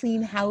 nice,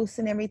 clean house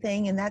and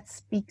everything, and that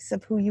speaks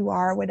of who you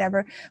are, or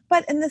whatever.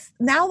 But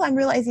now I'm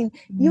realizing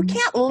you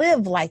can't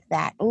live like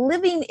that.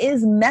 Living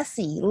is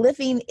messy.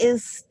 Living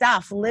is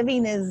stuff.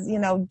 Living is,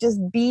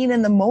 just being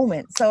in the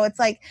moment. So it's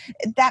like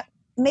that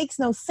makes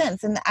no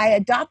sense. And I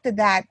adopted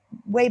that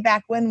way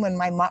back when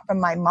from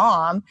my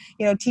mom,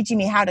 teaching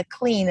me how to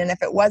clean. And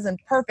if it wasn't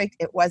perfect,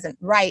 it wasn't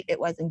right, it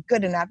wasn't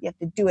good enough, you have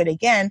to do it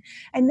again.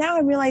 And now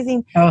I'm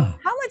realizing how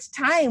much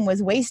time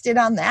was wasted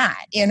on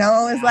that.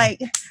 It's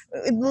like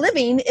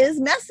living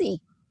is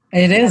messy.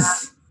 It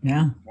is.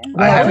 Yeah.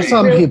 Well, for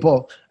some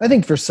people,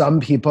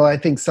 I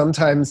think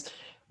sometimes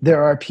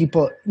there are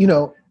people,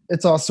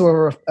 it's also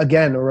a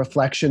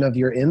reflection of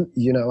your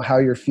how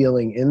you're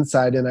feeling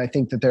inside. And I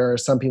think that there are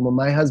some people.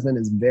 My husband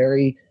is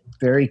very,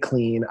 very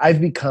clean. I've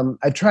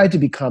tried to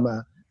become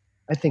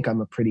I think I'm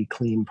a pretty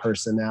clean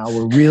person now.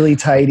 We're really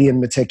tidy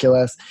and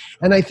meticulous.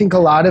 And I think a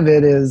lot of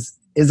it is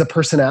a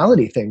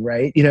personality thing,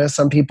 right?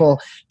 Some people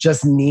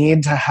just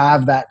need to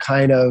have that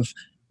kind of,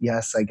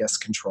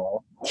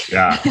 control.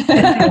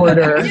 Yeah.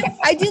 Order.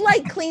 I do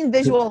like clean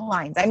visual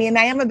lines. I mean,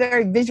 I am a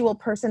very visual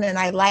person and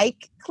I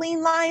like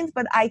clean lines,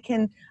 but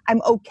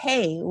I'm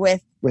okay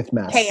with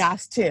mess.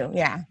 Chaos too.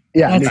 Yeah.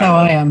 Yeah. That's how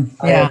I am.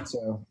 Yeah.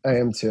 I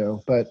am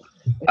too. But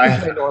I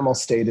think my normal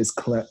state is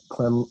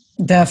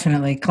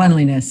definitely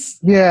cleanliness.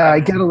 Yeah. I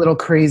get a little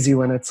crazy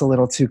when it's a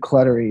little too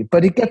cluttery,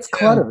 but it gets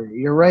cluttery.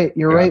 You're right.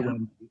 Right.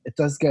 When it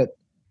does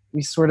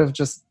we sort of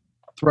just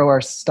throw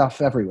our stuff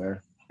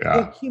everywhere. Yeah.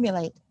 You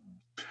accumulate.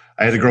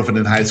 I had a girlfriend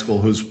in high school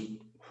who's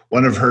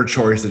one of her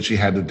chores that she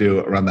had to do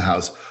around the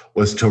house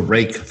was to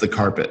rake the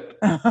carpet.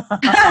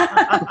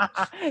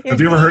 Have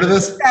you ever heard of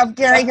this?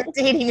 Gary, you're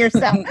dating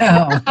yourself.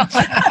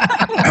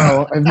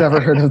 No, I've never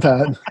heard of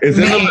that. It's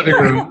in the living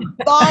room.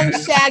 Long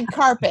shag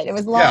carpet. It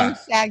was long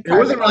shag carpet. It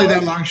wasn't really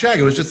that long shag.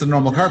 It was just a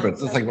normal carpet.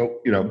 It's like,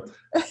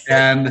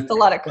 and it's a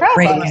lot of crap.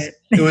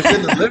 It was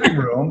in the living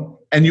room,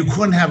 and you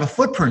couldn't have a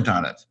footprint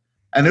on it.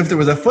 And if there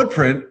was a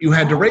footprint, you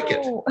had to rake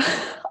it.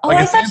 Oh,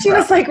 I thought she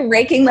was like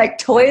raking like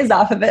toys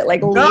off of it,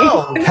 like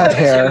no pet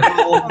hair.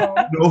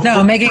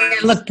 No, making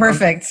it look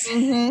perfect.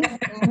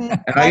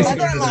 My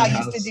mother-in-law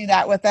used to do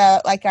that with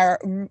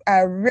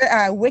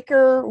a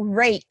wicker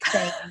rake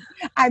thing.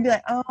 I'd be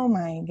like, oh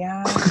my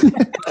god,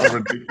 So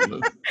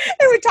ridiculous.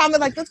 every time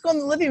I'm like, let's go in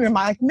the living room.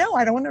 I'm like, no,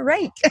 I don't want to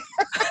rake.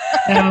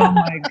 Oh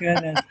my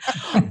goodness.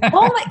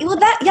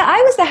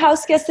 I was the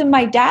house guest in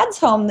my dad's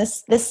home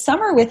this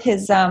summer with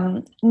his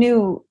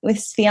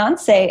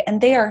fiance,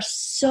 and they are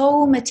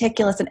so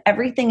meticulous, and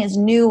everything is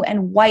new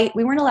and white.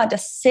 We weren't allowed to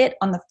sit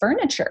on the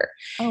furniture.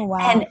 Oh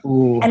wow.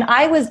 And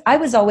I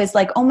was always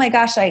like, oh my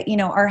gosh,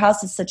 our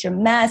house is such a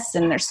mess,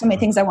 and there's so many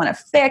things I want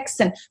to fix.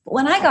 But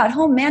when I got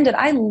home, man, did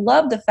I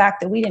love the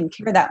fact that we didn't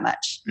care that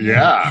much.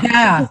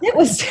 Yeah. It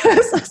was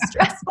so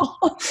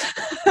stressful.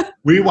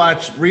 We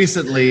watched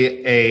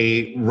recently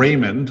a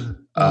Raymond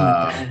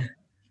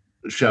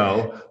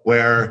show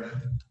where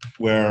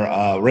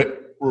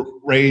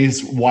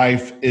Ray's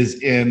wife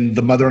is in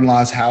the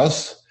mother-in-law's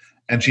house,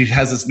 and she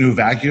has this new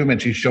vacuum,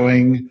 and she's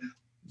trying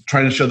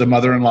to show the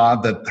mother-in-law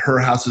that her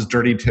house is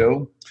dirty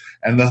too.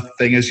 And the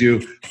thing is,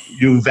 you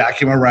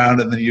vacuum around,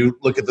 and then you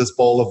look at this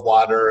bowl of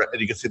water, and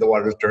you can see the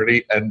water is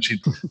dirty. And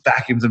she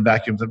vacuums and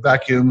vacuums and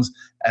vacuums,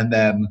 and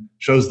then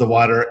shows the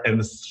water,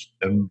 and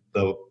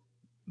the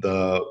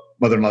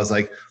mother-in-law is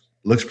like,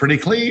 looks pretty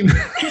clean.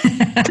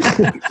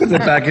 Puts it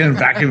back in,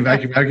 vacuum. Then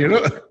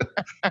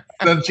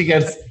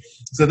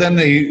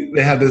they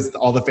have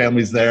all the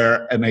families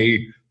there, and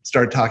they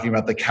start talking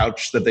about the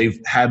couch that they've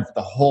had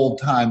the whole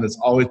time that's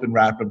always been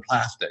wrapped in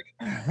plastic.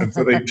 And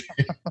so they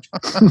take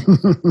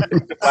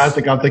the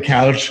plastic off the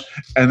couch,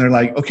 and they're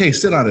like, okay,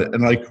 sit on it.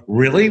 And like,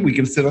 really? We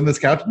can sit on this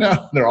couch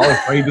now? They're all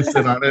afraid to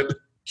sit on it.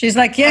 She's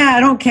like, yeah, I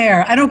don't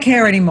care. I don't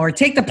care anymore.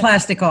 Take the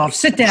plastic off.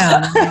 Sit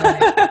down.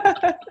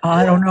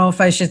 I don't know if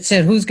I should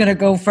sit. Who's going to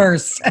go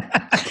first?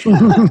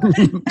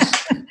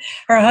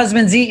 Her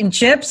husband's eating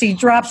chips. He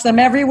drops them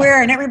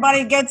everywhere, and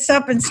everybody gets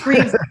up and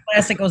screams. The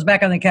plastic goes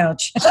back on the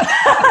couch.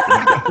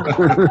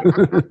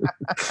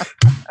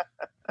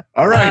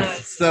 All right.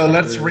 So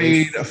let's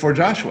read for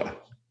Joshua.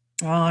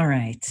 All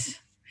right.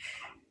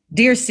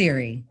 Dear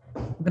Siri,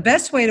 the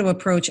best way to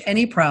approach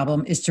any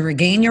problem is to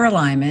regain your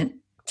alignment,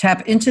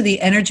 tap into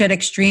the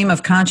energetic stream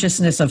of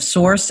consciousness of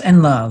source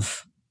and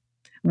love.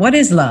 What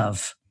is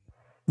love?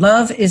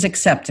 Love is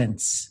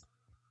acceptance.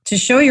 To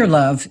show your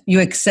love, you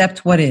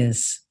accept what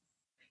is.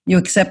 You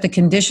accept the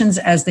conditions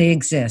as they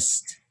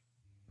exist.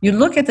 You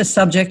look at the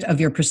subject of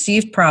your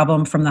perceived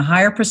problem from the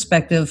higher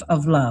perspective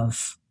of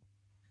love.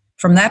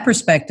 From that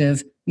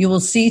perspective, you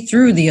will see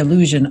through the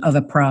illusion of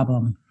a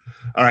problem.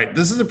 All right.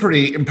 This is a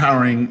pretty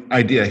empowering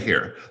idea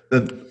here,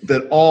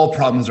 that all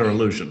problems are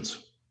illusions.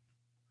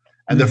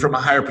 And that from a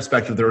higher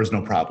perspective, there is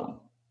no problem.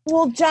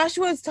 Well,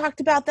 Joshua's talked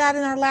about that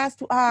in our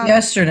last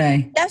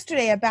yesterday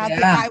about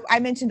I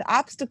mentioned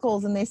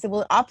obstacles, and they said,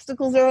 well,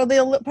 obstacles are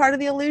part of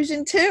the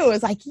illusion too.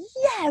 It's like,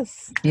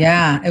 yes.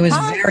 Yeah, it was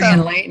very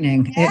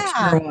enlightening. Yeah.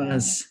 It sure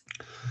was.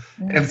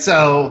 And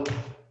so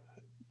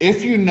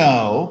if you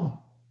know,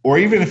 or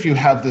even if you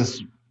have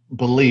this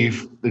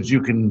belief that you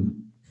can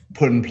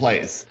put in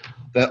place,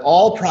 that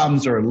all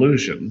problems are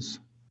illusions,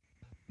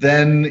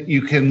 then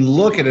you can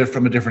look at it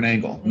from a different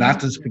angle, not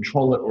to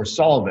control it or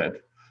solve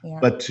it,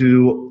 but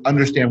to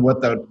understand what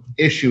the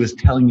issue is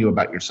telling you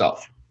about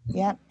yourself.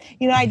 Yeah.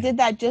 I did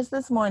that just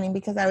this morning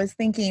because I was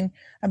thinking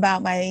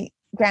about my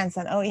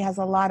grandson. Oh, he has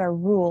a lot of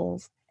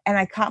rules. And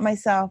I caught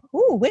myself,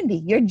 ooh,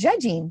 Wendy, you're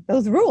judging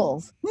those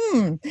rules.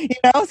 So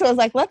I was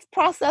like, let's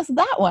process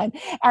that one.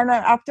 And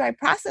then after I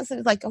processed it,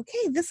 it's like,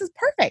 okay, this is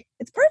perfect.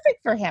 It's perfect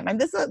for him. And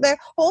the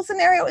whole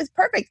scenario is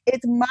perfect.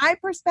 It's my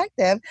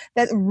perspective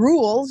that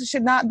rules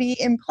should not be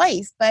in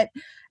place. But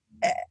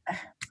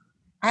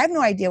I have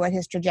no idea what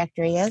his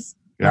trajectory is.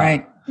 Yeah.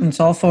 Right.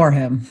 It's all for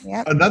him.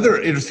 Yep. Another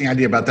interesting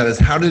idea about that is,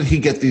 how did he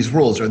get these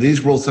rules? Are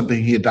these rules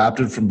something he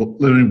adopted from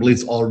limiting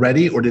beliefs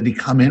already, or did he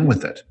come in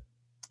with it?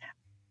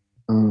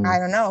 I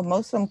don't know.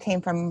 Most of them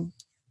came from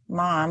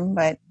mom,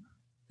 but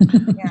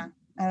yeah.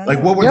 I don't know.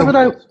 What were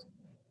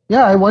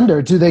I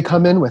wonder, do they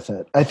come in with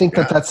it? I think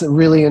that's a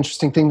really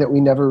interesting thing that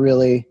we never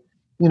really,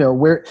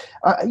 where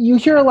you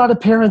hear a lot of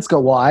parents go,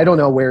 well, I don't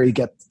know where he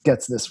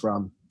gets this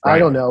from. Right. I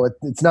don't know.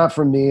 It's not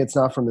from me. It's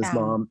not from his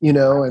mom,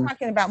 I'm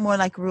talking about more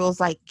like rules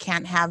like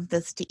can't have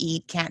this to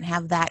eat, can't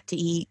have that to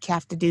eat,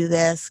 have to do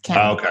this,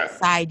 can't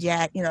decide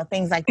yet,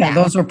 things like that.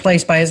 Those were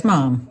placed by his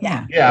mom.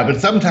 Yeah. Yeah, but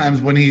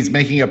sometimes when he's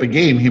making up a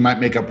game, he might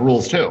make up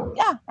rules too.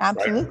 Yeah,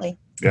 absolutely.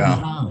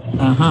 Right?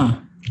 Yeah.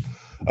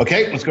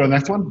 Okay, let's go to the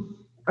next one.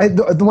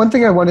 The one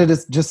thing I wanted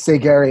to just say,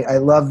 Gary, I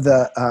love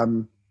that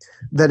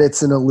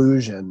it's an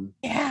illusion.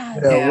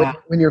 Yeah.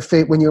 When you're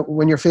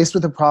faced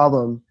with a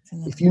problem,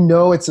 if you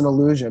know it's an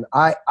illusion,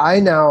 I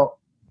don't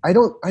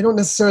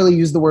necessarily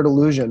use the word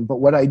illusion,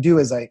 but what I do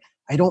is I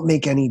don't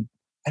make any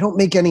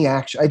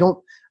action. I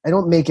don't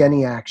make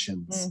any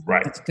actions.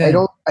 Right. I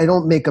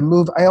don't make a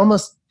move. I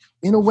almost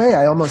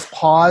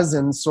pause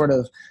and sort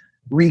of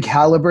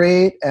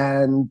recalibrate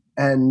and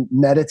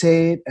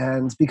meditate,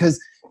 and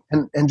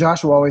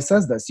Joshua always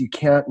says this, you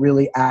can't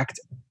really act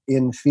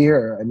in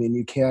fear. I mean,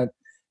 you can't,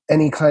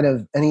 any kind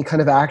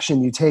of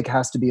action you take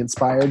has to be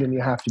inspired, and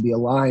you have to be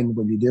aligned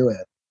when you do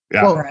it.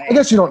 Yeah. Well, I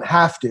guess you don't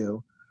have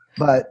to,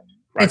 but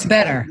it's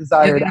better. You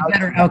get a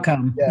better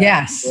outcome. Yeah.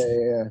 Yes.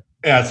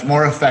 Yeah, it's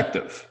more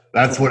effective.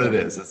 That's what it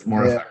is. It's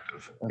more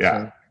effective. Yeah.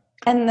 Right.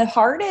 And the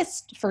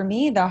hardest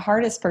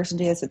person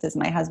to do this with is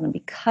my husband,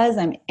 because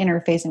I'm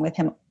interfacing with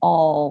him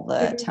all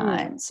the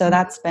time. So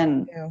that's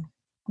been,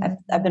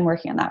 I've been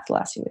working on that for the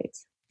last few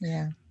weeks.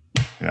 Yeah.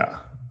 Yeah.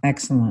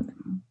 Excellent.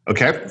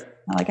 Okay.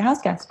 I like a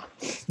house guest.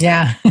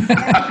 Yeah.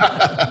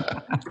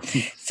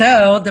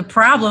 So the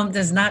problem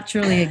does not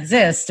truly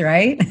exist,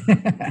 right?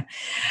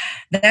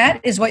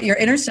 That is what your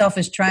inner self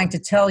is trying to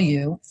tell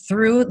you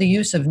through the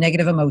use of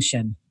negative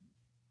emotion.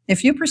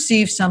 If you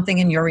perceive something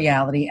in your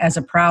reality as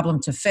a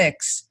problem to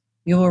fix,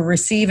 you will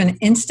receive an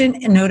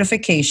instant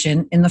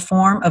notification in the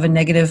form of a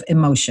negative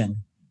emotion.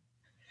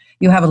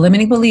 You have a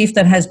limiting belief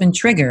that has been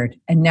triggered,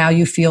 and now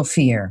you feel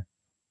fear.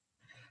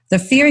 The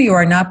fear you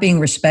are not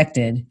being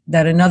respected,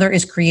 that another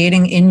is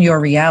creating in your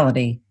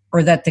reality,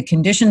 or that the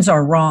conditions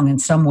are wrong in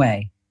some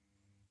way.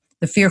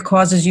 The fear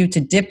causes you to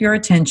dip your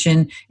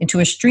attention into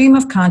a stream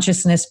of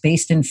consciousness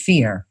based in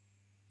fear.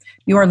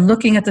 You are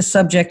looking at the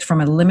subject from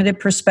a limited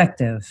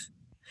perspective.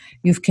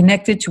 You've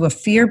connected to a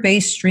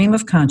fear-based stream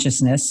of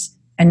consciousness,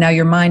 and now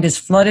your mind is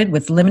flooded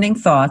with limiting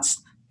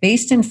thoughts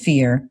based in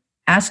fear,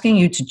 asking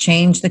you to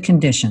change the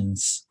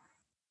conditions.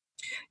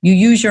 You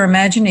use your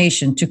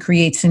imagination to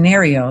create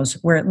scenarios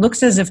where it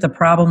looks as if the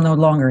problem no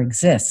longer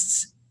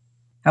exists.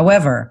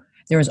 However,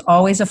 there is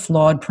always a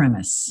flawed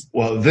premise.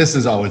 Well, this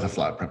is always a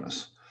flawed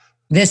premise.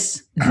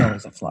 This is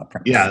always a flawed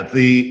premise. Yeah,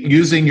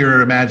 using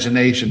your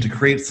imagination to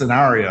create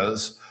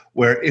scenarios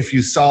where if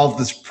you solve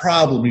this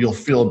problem, you'll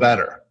feel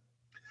better.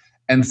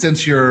 And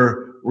since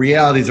your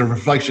reality is a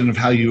reflection of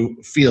how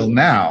you feel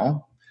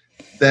now,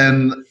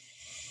 then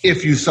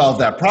if you solve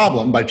that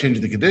problem by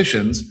changing the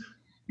conditions,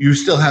 you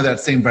still have that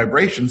same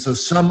vibration. So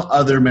some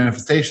other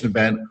manifestation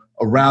event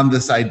around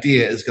this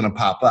idea is going to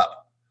pop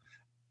up.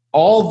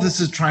 All this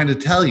is trying to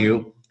tell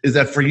you is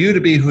that for you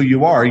to be who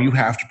you are, you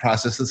have to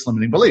process this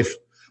limiting belief,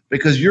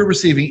 because you're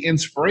receiving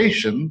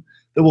inspiration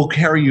that will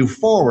carry you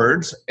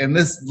forwards. And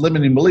this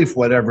limiting belief,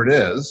 whatever it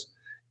is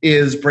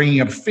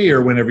bringing up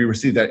fear whenever you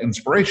receive that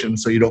inspiration,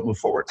 so you don't move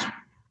forwards.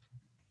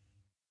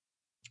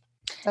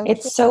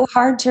 It's so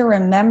hard to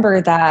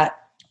remember that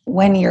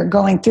when you're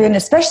going through, and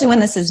especially when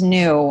this is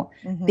new,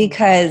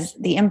 because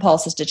the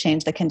impulse is to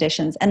change the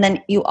conditions. And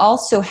then you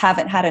also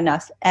haven't had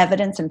enough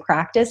evidence and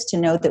practice to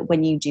know that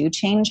when you do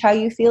change how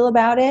you feel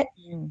about it,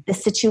 the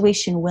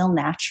situation will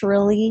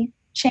naturally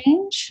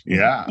change.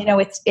 Yeah. You know,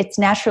 it's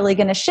naturally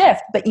going to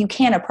shift, but you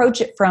can't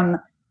approach it from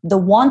the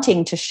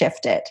wanting to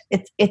shift it.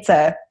 It's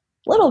a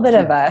little bit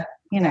of a,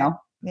 you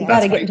got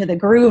to get into the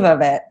groove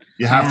of it.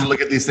 You have to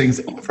look at these things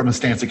from a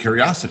stance of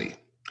curiosity.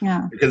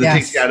 Yeah. Because it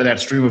takes you out of that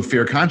stream of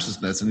fear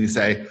consciousness. And you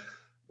say,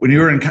 when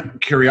you're in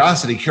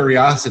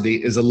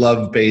curiosity is a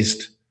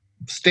love-based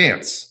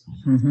stance.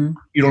 Mm-hmm.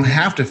 You don't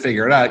have to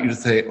figure it out. You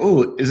just say,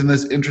 oh, isn't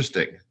this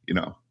interesting?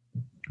 I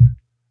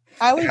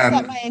always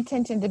set my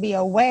intention to be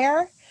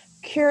aware,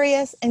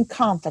 curious, and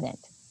confident.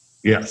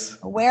 Yes.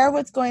 Aware of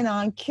what's going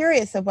on,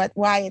 curious of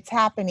why it's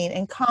happening,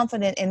 and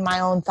confident in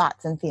my own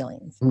thoughts and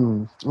feelings. I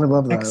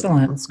love that.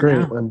 Excellent. That's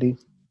great, Wendy.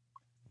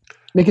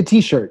 Make a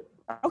t-shirt.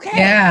 Okay.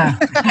 Yeah.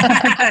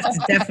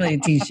 It's definitely a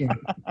t-shirt.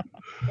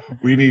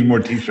 We need more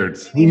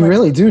t-shirts. We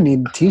really do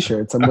need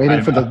t-shirts. I'm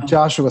waiting for the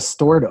Joshua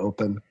store to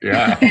open.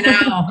 Yeah. I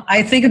know.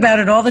 I think about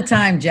it all the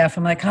time, Jeff.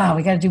 I'm like,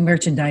 we got to do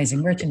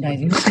merchandising.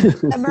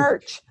 The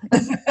merch.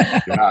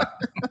 Yeah.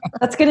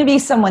 That's going to be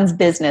someone's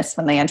business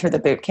when they enter the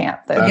boot camp.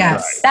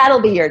 Yes. Right.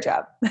 That'll be your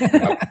job.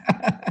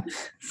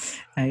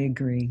 I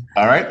agree.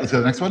 All right. Let's go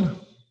to the next one.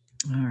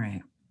 All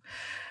right.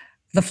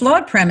 The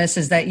flawed premise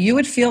is that you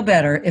would feel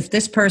better if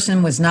this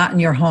person was not in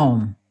your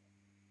home.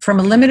 From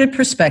a limited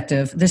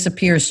perspective, this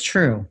appears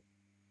true.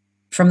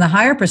 From the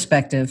higher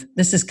perspective,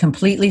 this is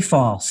completely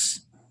false.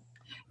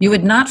 You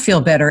would not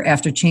feel better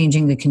after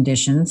changing the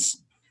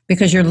conditions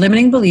because your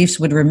limiting beliefs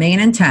would remain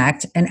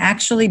intact and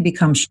actually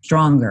become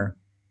stronger.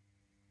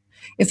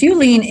 If you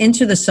lean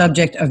into the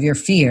subject of your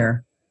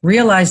fear,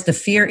 realize the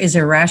fear is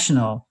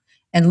irrational,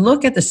 and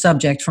look at the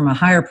subject from a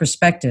higher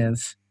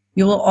perspective,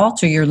 you will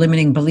alter your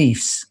limiting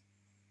beliefs.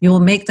 You will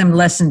make them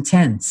less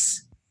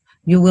intense.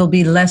 You will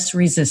be less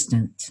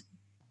resistant.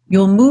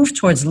 You'll move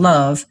towards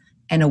love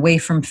and away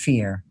from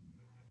fear.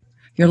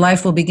 Your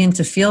life will begin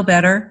to feel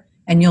better,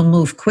 and you'll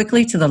move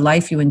quickly to the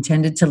life you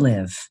intended to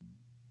live.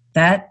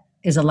 That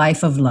is a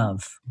life of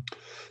love.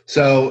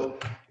 So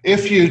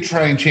if you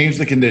try and change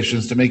the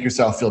conditions to make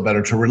yourself feel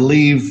better, to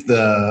relieve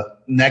the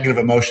negative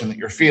emotion that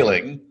you're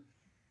feeling,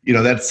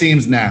 that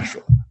seems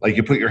natural. Like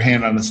you put your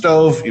hand on the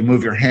stove, you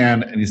move your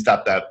hand, and you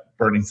stop that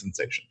burning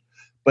sensation.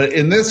 But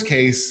in this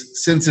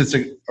case, since it's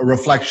a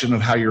reflection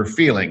of how you're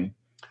feeling,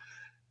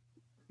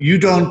 you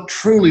don't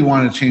truly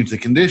want to change the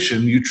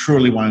condition. You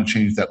truly want to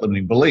change that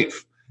limiting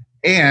belief.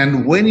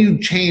 And when you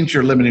change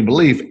your limiting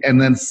belief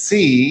and then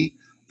see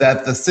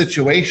that the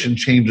situation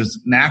changes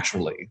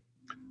naturally,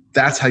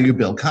 that's how you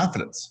build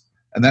confidence.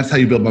 And that's how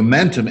you build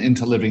momentum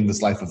into living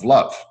this life of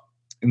love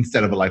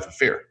instead of a life of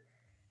fear.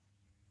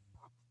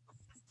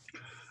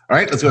 All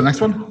right, let's go to the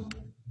next one.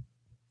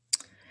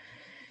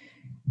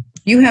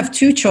 You have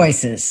two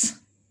choices.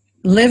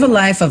 Live a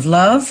life of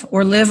love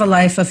or live a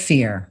life of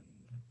fear.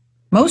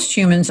 Most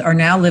humans are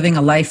now living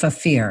a life of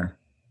fear.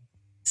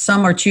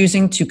 Some are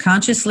choosing to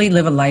consciously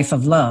live a life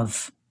of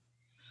love.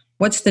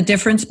 What's the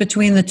difference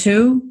between the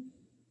two?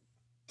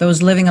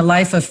 Those living a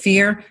life of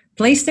fear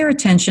place their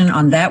attention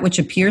on that which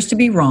appears to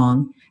be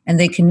wrong, and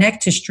they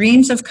connect to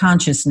streams of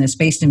consciousness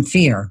based in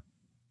fear.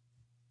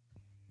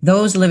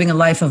 Those living a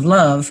life of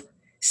love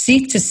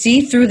seek to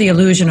see through the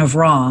illusion of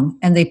wrong,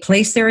 and they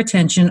place their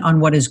attention on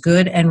what is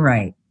good and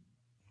right.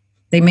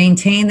 They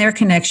maintain their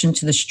connection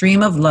to the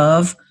stream of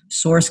love,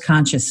 source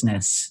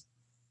consciousness.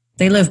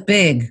 They live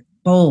big,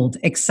 bold,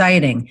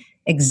 exciting,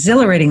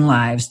 exhilarating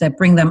lives that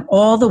bring them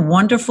all the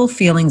wonderful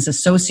feelings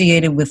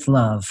associated with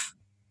love.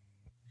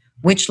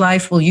 Which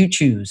life will you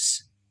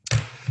choose?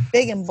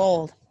 Big and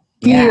bold.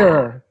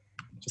 Fear.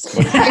 Who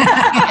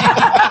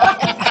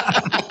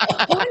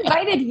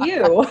invited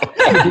you?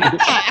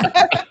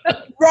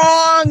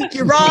 Wrong.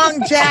 You're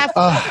wrong, Jeff.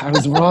 I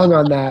was wrong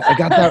on that. I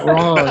got that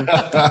wrong.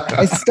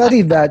 I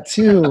studied that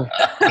too.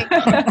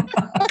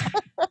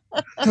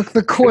 Took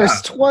the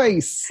course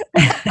twice.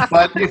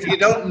 But if you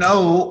don't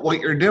know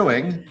what you're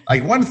doing,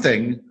 like one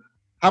thing,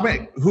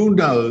 who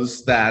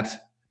knows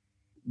that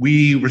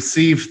we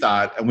receive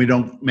thought and we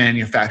don't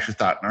manufacture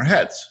thought in our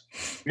heads?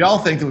 We all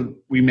think that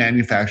we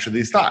manufacture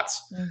these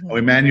thoughts. Mm-hmm. And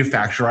we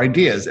manufacture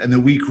ideas, and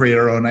then we create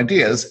our own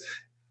ideas,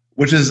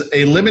 which is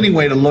a limiting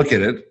way to look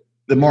at it.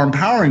 The more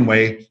empowering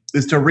way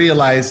is to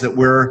realize that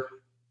we're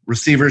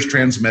receivers,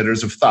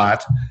 transmitters of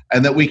thought,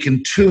 and that we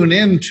can tune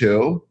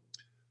into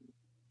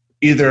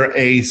either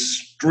a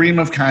stream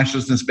of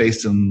consciousness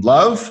based in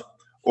love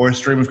or a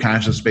stream of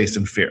consciousness based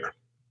in fear.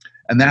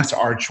 And that's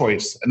our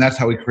choice, and that's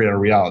how we create our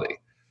reality.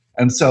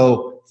 And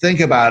so think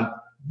about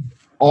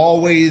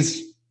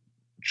always,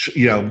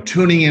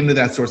 tuning into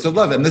that source of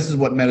love. And this is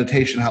what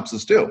meditation helps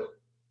us do.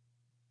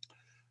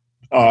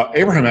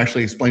 Abraham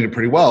actually explained it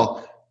pretty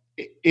well.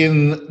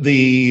 In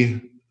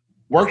the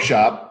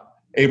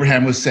workshop,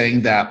 Abraham was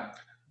saying that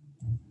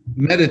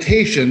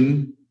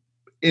meditation,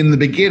 in the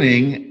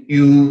beginning,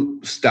 you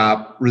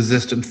stop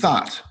resistant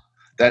thought,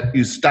 that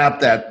you stop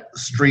that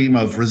stream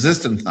of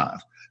resistant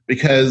thought,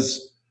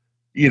 because,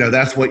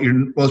 that's what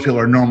most people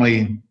are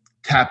normally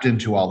tapped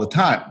into all the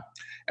time.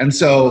 And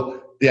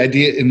so the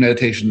idea in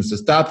meditation is to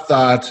stop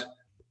thought,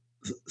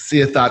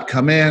 see a thought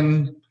come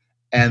in,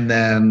 and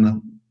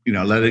then,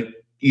 let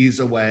it ease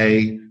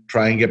away,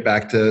 try and get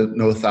back to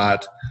no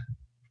thought,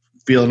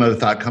 feel another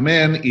thought come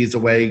in, ease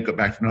away, go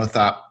back to no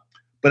thought.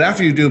 But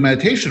after you do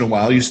meditation a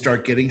while, you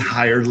start getting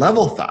higher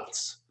level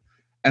thoughts.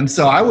 And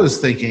so I was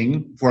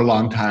thinking for a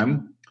long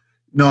time,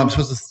 no, I'm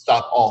supposed to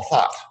stop all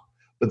thought.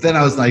 But then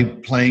I was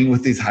like playing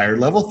with these higher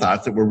level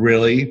thoughts that were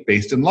really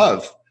based in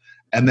love.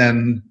 And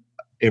then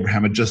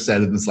Abraham had just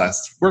said in this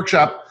last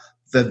workshop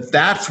that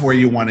that's where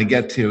you want to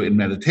get to in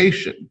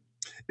meditation.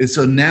 Is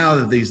so now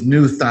that these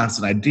new thoughts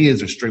and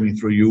ideas are streaming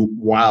through you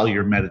while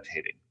you're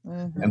meditating.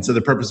 Mm-hmm. And so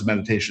the purpose of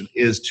meditation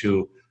is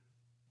to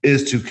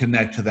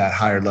connect to that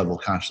higher level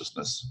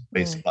consciousness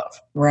based love.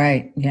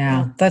 Right.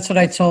 Yeah. That's what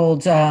I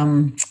told,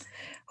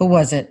 who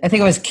was it? I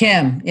think it was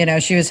Kim.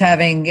 She was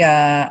having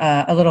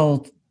a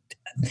little,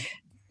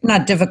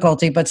 not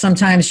difficulty, but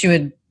sometimes she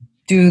would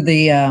do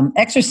the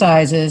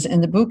exercises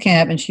in the boot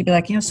camp, and she'd be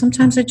like,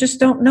 sometimes I just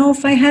don't know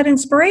if I had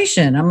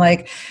inspiration. I'm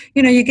like,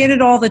 you get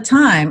it all the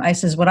time. I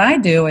says, what I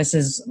do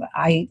is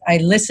I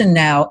listen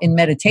now in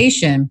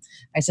meditation.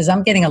 I says,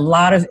 I'm getting a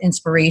lot of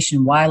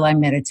inspiration while I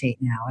meditate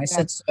now. I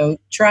said, so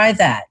try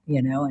that,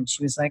 and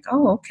she was like,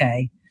 oh,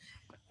 okay.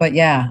 But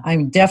yeah,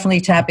 I'm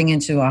definitely tapping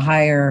into a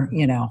higher,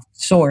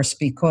 source,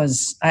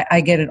 because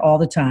I get it all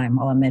the time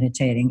while I'm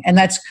meditating. And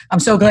I'm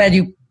so glad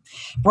you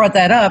brought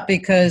that up,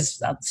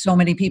 because so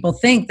many people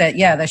think that,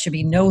 there should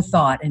be no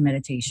thought in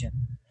meditation,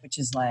 which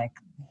is like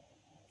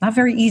not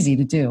very easy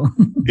to do.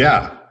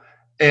 Yeah.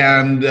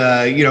 And,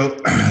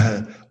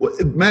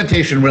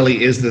 meditation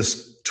really is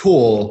this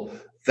tool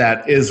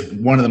that is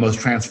one of the most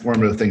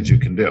transformative things you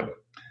can do.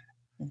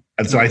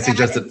 And so I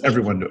suggest that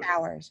everyone do it.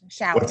 Showers.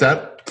 What's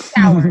that?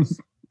 Showers.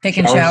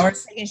 Taking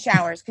showers? Taking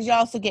showers, because you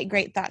also get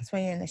great thoughts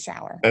when you're in the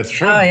shower. That's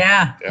true. Oh,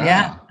 yeah.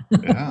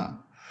 Yeah.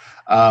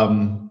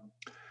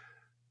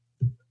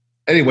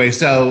 Anyway,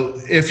 so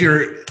if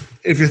you're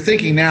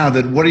thinking now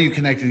that what are you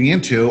connecting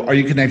into? Are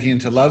you connecting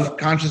into love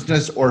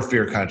consciousness or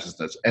fear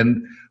consciousness?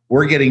 And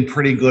we're getting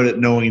pretty good at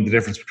knowing the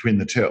difference between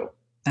the two.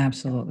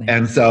 Absolutely.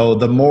 And so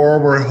the more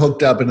we're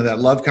hooked up into that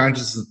love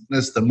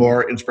consciousness, the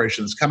more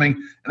inspiration is coming.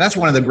 And that's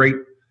one of the great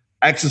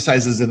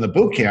exercises in the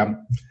boot camp.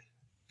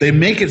 They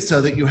make it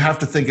so that you have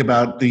to think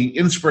about the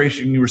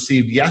inspiration you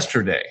received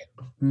yesterday,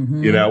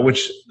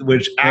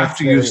 which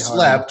after you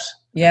slept.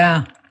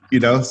 Yeah.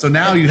 So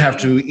now you have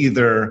to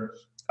either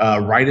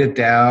write it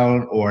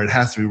down, or it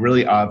has to be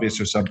really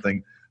obvious or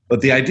something. But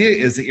the idea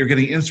is that you're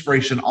getting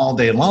inspiration all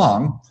day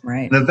long.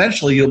 Right. And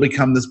eventually you'll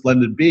become this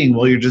blended being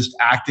while you're just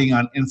acting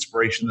on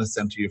inspiration that's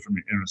sent to you from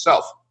your inner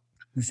self.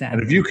 Exactly.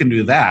 And if you can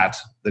do that,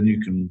 then you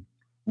can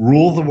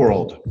rule the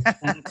world.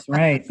 That's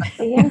right.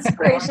 The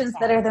inspirations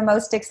that are the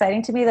most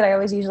exciting to me that I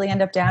always usually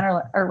end up down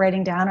or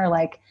writing down are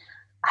like,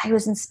 I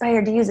was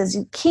inspired to use a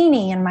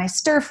zucchini in my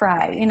stir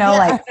fry,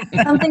 like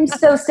something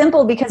so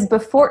simple because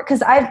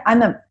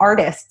I'm an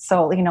artist.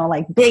 So,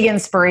 like big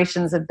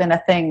inspirations have been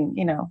a thing,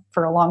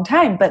 for a long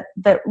time, but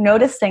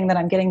noticing that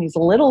I'm getting these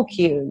little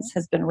cues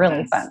has been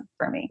really fun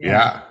for me.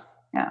 Yeah.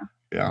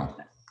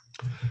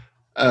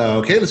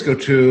 Okay, let's go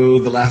to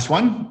the last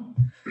one.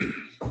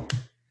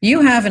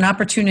 You have an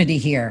opportunity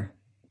here.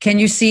 Can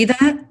you see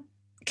that?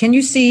 Can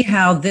you see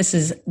how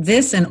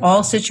this in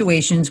all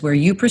situations where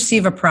you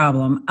perceive a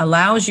problem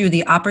allows you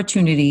the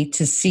opportunity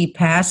to see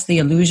past the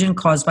illusion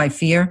caused by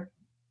fear?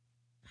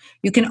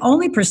 You can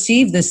only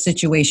perceive this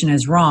situation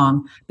as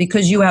wrong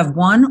because you have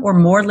one or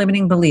more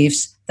limiting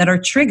beliefs that are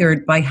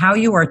triggered by how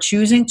you are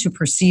choosing to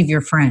perceive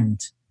your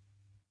friend.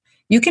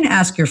 You can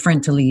ask your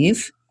friend to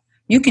leave.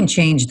 You can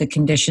change the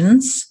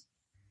conditions.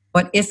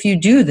 But if you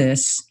do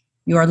this,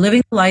 you are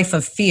living a life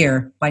of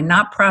fear by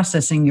not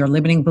processing your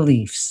limiting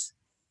beliefs.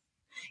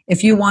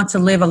 If you want to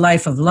live a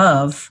life of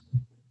love,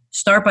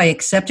 start by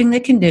accepting the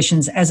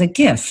conditions as a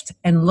gift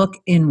and look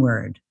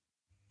inward.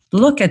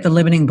 Look at the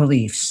limiting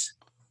beliefs.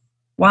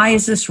 Why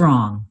is this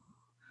wrong?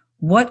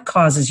 What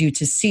causes you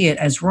to see it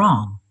as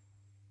wrong?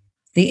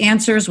 The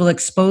answers will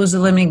expose the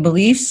limiting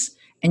beliefs,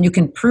 and you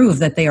can prove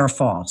that they are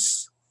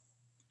false.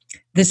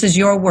 This is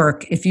your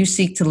work if you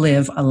seek to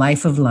live a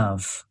life of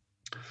love.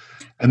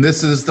 And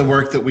this is the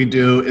work that we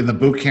do in the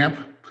boot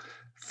camp.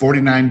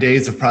 49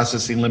 days of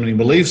processing limiting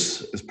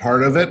beliefs is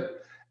part of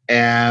it.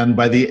 And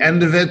by the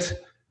end of it,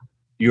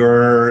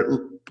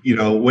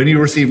 when you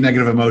receive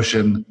negative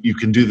emotion, you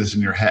can do this in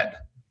your head.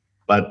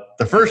 But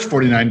the first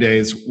 49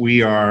 days,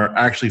 we are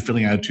actually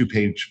filling out a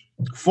 2-page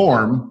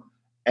form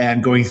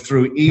and going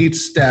through each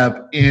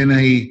step in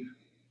a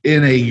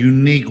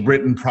unique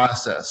written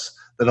process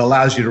that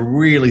allows you to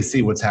really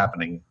see what's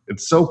happening.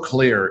 It's so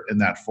clear in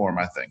that form,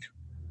 I think.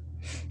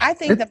 I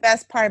think the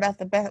best part about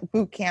the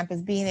boot camp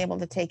is being able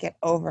to take it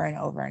over and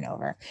over and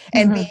over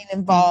and being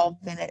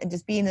involved in it and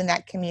just being in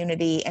that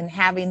community and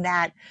having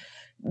that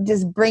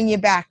just bring you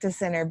back to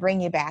center,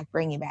 bring you back.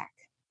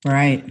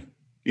 Right.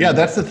 Yeah,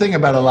 that's the thing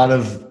about a lot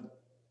of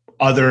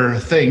other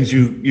things.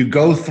 You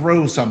go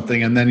through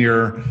something and then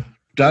you're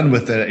done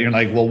with it. You're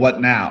like, well, what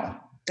now?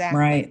 Exactly.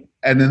 Right.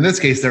 And in this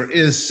case, there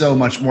is so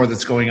much more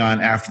that's going on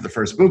after the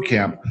first boot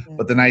camp.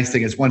 But the nice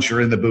thing is once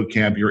you're in the boot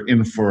camp, you're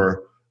in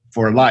for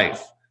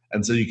life.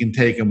 And so you can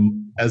take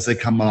them as they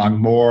come along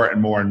more and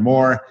more and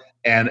more.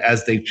 And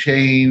as they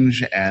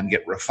change and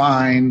get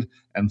refined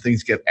and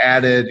things get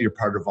added, you're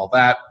part of all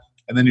that.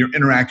 And then you're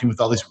interacting with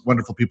all these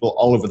wonderful people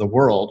all over the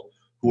world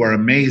who are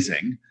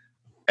amazing.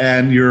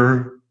 And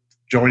you're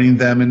joining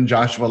them in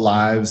Joshua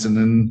Lives and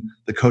in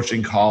the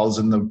coaching calls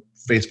and the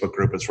Facebook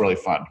group. It's really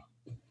fun.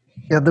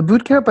 Yeah, the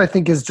boot camp, I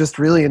think, is just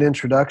really an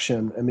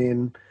introduction. I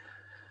mean,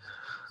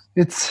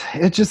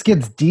 it just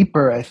gets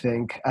deeper, I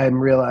think, I'm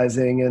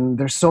realizing. And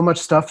there's so much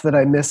stuff that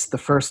I missed the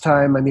first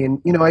time. I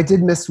mean, I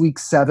did miss week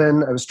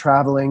 7. I was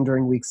traveling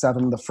during week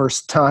 7 the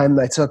first time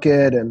I took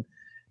it. And,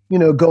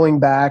 going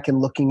back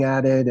and looking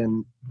at it,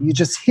 and it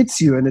just hits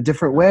you in a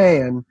different way.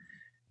 And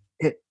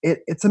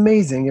it's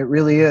amazing. It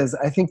really is.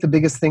 I think the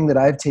biggest thing that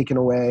I've taken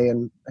away,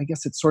 and I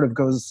guess it sort of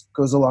goes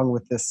along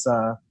with this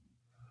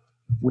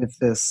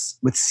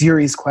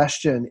Siri's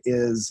question,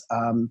 is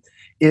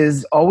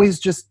always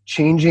just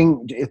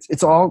changing.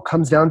 It's all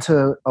comes down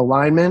to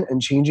alignment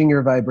and changing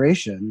your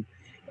vibration.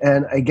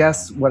 And I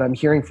guess what I'm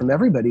hearing from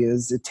everybody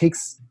is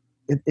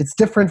it's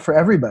different for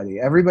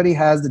everybody. Everybody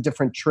has a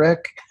different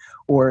trick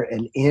or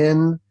an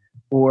in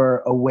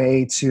or a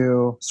way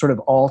to sort of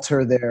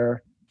alter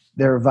their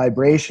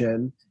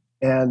vibration.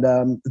 And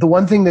the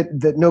one thing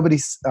that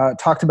nobody's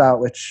talked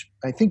about, which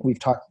I think we've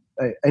talked,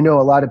 I know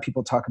a lot of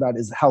people talk about,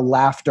 is how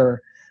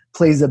laughter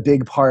plays a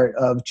big part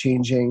of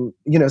changing.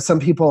 Some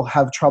people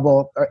have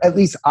trouble, or at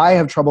least I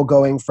have trouble,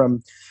 going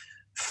from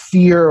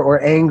fear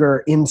or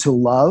anger into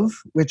love,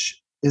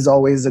 which is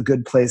always a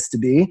good place to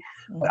be.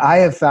 But I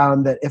have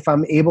found that if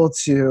I'm able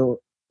to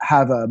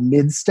have a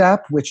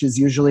mid-step, which is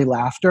usually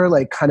laughter,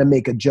 like kind of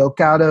make a joke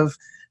out of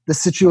the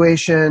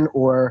situation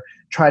or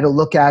try to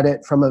look at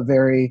it from a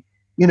very,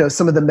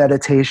 some of the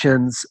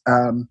meditations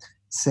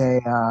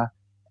say,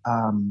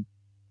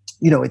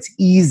 it's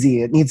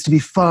easy, it needs to be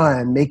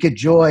fun, make it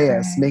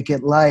joyous, make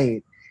it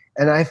light.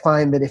 And I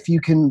find that if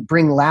you can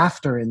bring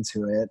laughter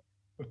into it,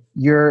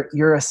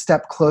 you're a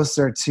step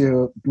closer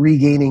to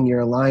regaining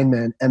your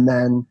alignment. And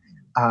then,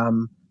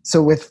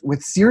 so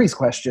with Siri's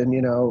question,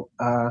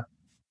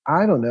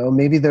 I don't know,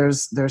 maybe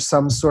there's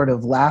some sort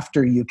of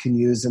laughter you can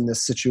use in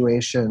this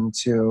situation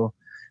to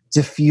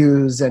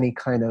diffuse any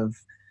kind of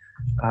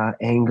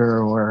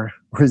anger or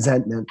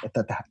resentment at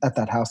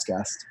that house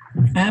guest.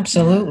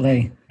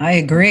 Absolutely. I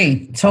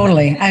agree.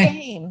 Totally.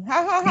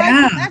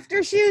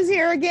 Laughter shoes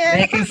here again.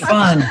 Make it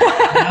fun.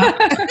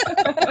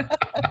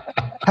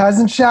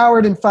 Hasn't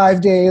showered in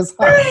 5 days.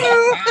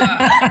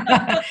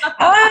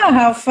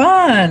 How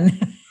fun.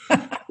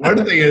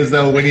 One thing is,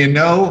 though, when you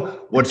know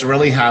what's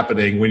really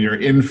happening, when you're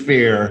in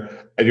fear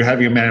and you're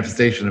having a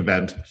manifestation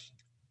event,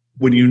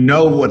 when you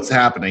know what's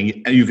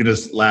happening, and you can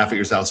just laugh at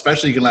yourself,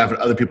 especially you can laugh at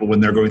other people when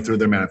they're going through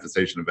their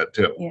manifestation event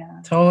too.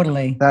 Yeah.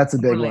 Totally. That's a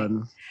big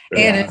one.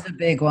 It is a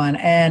big one.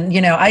 And,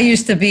 I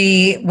used to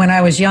be, when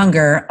I was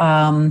younger,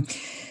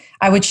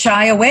 I would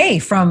shy away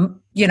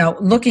from,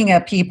 looking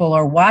at people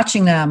or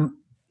watching them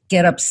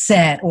get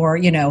upset or,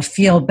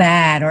 feel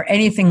bad or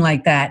anything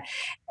like that.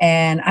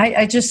 And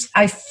I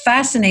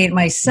fascinate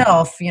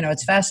myself,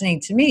 it's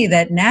fascinating to me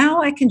that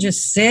now I can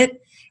just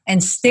sit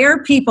and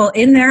stare people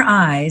in their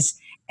eyes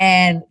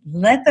and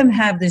let them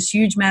have this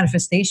huge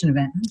manifestation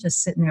event. I'm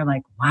just sitting there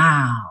like,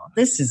 wow,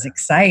 this is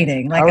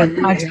exciting. Like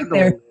I'm watching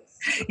their...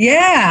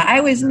 Yeah, I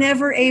was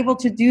never able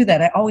to do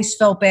that. I always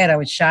felt bad. I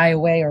would shy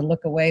away or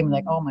look away. I'm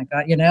like, oh my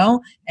God,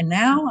 And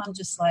now I'm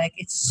just like,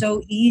 it's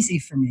so easy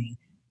for me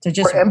to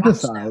just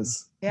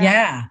empathize.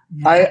 Yeah.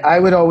 I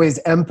would always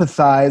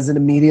empathize and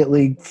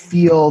immediately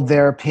feel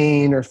their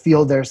pain or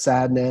feel their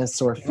sadness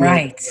or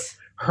feel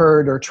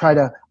hurt or try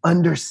to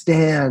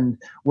understand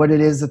what it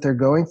is that they're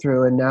going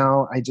through. And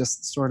now I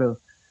just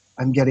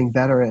I'm getting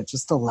better at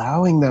just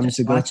allowing them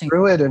to go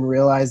through it and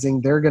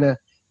realizing they're going to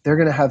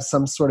have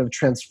some sort of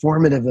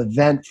transformative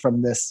event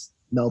from this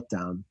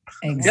meltdown.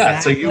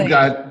 Exactly.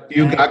 Yeah. So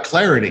you got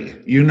clarity.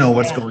 You know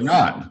what's going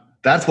on.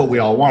 That's what we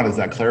all want, is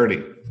that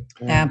clarity.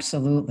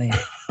 Absolutely.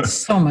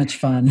 So much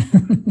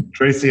fun.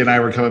 Tracy and I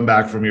were coming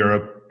back from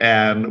Europe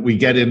and we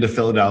get into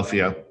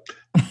Philadelphia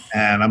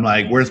and I'm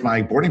like, where's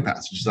my boarding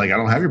pass? She's like, I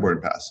don't have your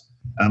boarding pass.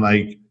 And I'm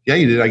like, yeah,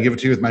 you did. I give it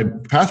to you with my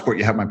passport.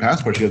 You have my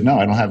passport. She goes, no,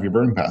 I don't have your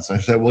boarding pass. I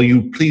said, will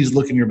you please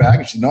look in your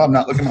bag? She said, no, I'm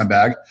not looking in my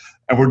bag.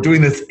 And we're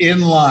doing this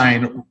in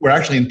line. We're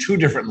actually in 2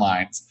 different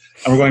lines.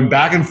 And we're going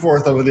back and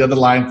forth over the other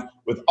line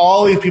with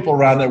all these people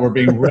around that. We're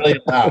being really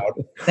loud.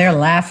 They're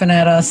laughing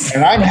at us.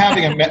 And I'm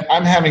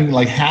having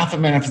like half a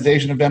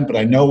manifestation event, but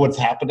I know what's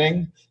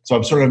happening. So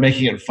I'm sort of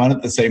making it fun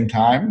at the same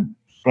time.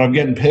 But I'm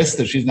getting pissed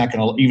that she's not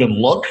going to even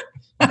look.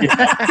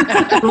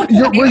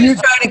 Were you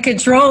trying to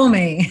control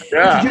me?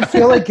 Yeah. Did you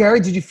feel like,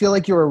 Gary,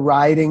 you were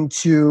riding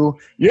 2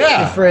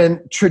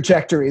 different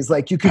trajectories?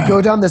 Like you could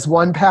go down this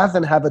one path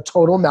and have a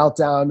total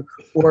meltdown,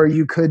 or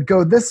you could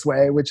go this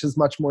way, which is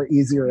much more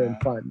easier and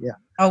fun. Yeah.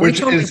 Oh, we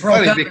totally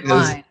broke up in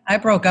line. I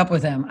broke up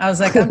with him. I was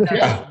like, I'm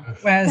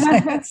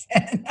done.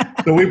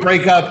 So we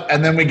break up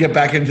and then we get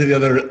back into the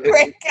other.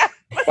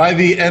 By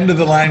the end of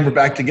the line, we're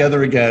back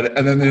together again.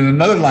 And then in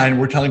another line,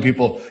 we're telling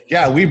people,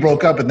 yeah, we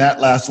broke up in that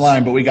last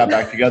line, but we got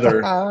back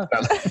together.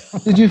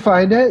 Did you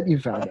find it? You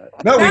found it.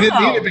 No, we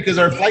didn't need it because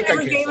our flight got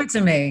canceled. canceled. Gave it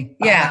to me.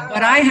 Yeah,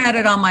 but I had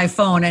it on my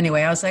phone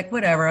anyway. I was like,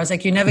 whatever. I was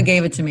like, you never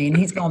gave it to me. And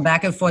he's going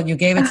back and forth. You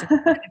gave it to me.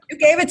 If you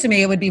gave it to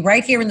me, it would be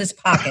right here in this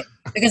pocket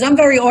because I'm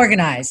very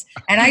organized.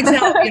 And I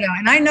tell,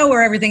 and I know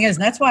where everything is.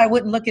 And that's why I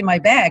wouldn't look in my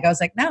bag. I was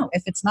like, no,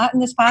 if it's not in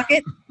this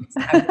pocket,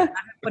 I would not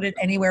put it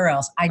anywhere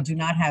else. I do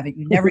not have it.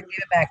 You never gave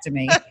it back to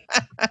me.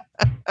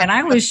 And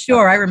I was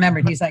sure, I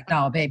remembered. He's like,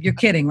 no, babe, you're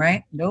kidding,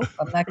 right? Nope,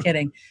 I'm not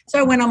kidding. So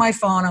I went on my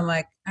phone. I'm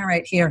like, all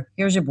right,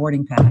 here's your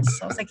boarding pass.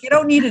 So I was like, you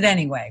don't need it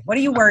anyway. What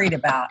are you worried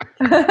about?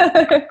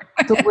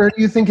 So where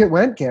do you think it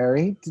went,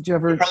 Gary? Did you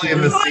ever? Probably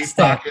in the seat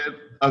pocket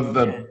of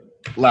the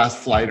last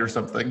flight or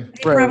something.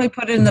 He probably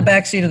put it in the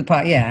back seat of the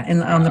pot. Yeah,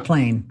 on the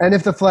plane. And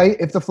if the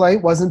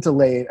flight wasn't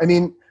delayed, I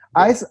mean,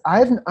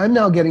 I'm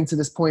now getting to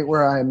this point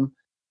where I'm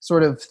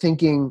sort of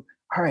thinking,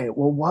 all right,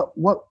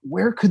 well,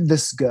 where could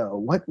this go?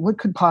 What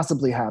could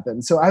possibly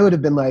happen? So I would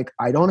have been like,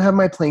 I don't have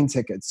my plane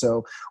ticket.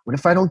 So what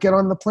if I don't get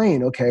on the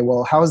plane? Okay,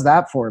 well, how's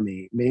that for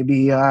me?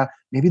 Maybe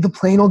the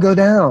plane will go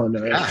down.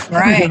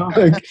 Right.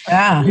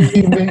 Yeah.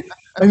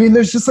 I mean,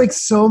 there's just like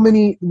so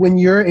many, when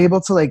you're able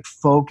to like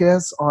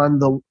focus on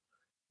the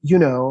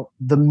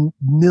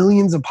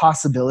millions of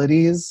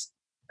possibilities,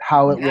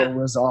 how it will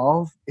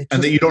resolve.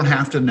 And that you don't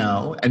have to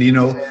know. And,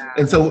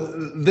 and so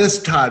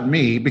this taught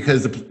me,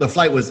 because the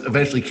flight was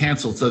eventually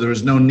canceled, so there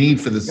was no need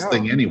for this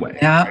thing anyway.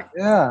 Yeah.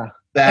 Yeah.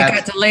 It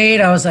got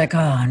delayed. I was like,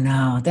 oh,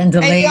 no. Then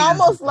delayed. And you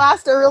almost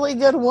lost a really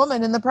good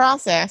woman in the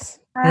process.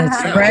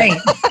 That's right.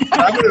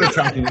 I would have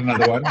attracted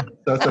another one.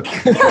 So it's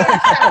okay.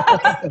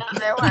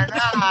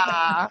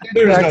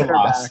 There's no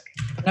loss.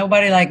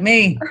 Nobody like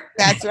me.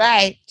 That's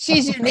right.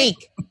 She's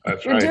unique.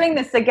 That's You're doing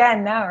this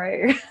again now,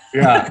 right?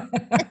 Yeah.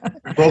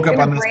 Broke up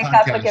on this break podcast.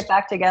 up but get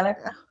back together.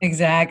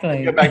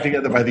 Exactly. Get back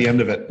together by the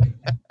end of it.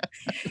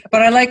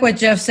 But I like what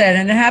Jeff said,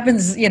 and it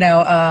happens,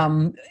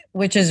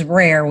 which is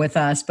rare with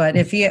us. But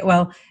if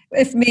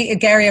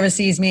Gary ever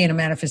sees me in a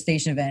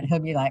manifestation event, he'll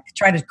be like,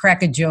 try to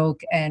crack a joke,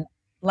 and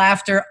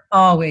laughter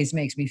always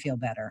makes me feel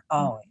better.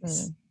 Always.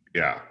 Mm-hmm.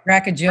 Yeah.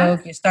 Crack a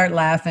joke, you start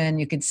laughing,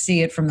 you can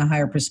see it from the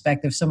higher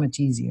perspective so much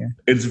easier.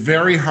 It's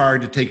very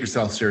hard to take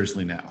yourself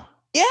seriously now.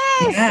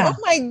 Yes. Yeah. Oh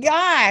my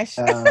gosh.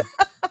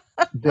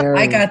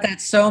 I got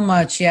that so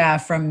much,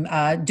 from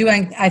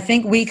doing, I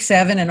think, week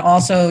 7 and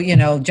also,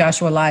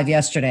 Joshua Live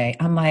yesterday.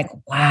 I'm like,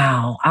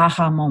 wow,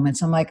 aha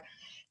moments. I'm like,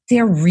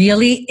 there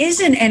really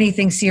isn't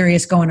anything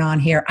serious going on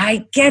here.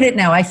 I get it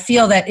now. I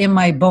feel that in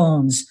my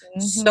bones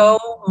so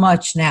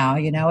much now,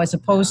 as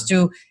opposed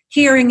to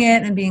hearing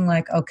it and being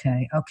like,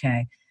 okay.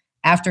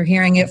 After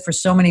hearing it for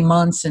so many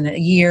months and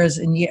years,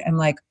 I'm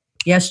like,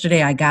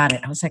 yesterday I got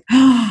it. I was like,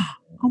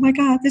 oh my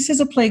God, this is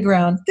a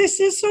playground. This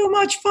is so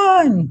much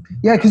fun.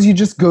 Yeah, because you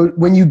just go,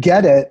 when you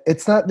get it,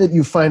 it's not that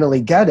you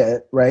finally get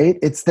it, right?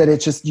 It's that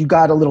it's just, you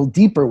got a little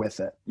deeper with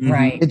it.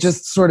 Right. It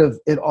just sort of,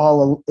 it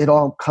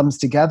all comes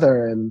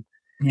together and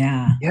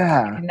yeah.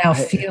 I can now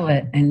feel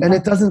it. And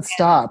it doesn't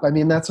stop. I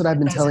mean, that's what I've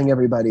been telling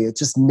everybody. It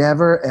just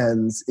never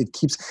ends. It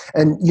keeps,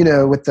 and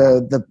with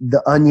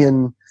the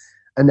onion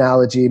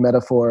analogy,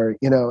 metaphor,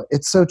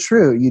 it's so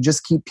true. You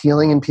just keep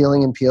peeling and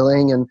peeling and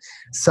peeling, and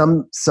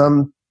some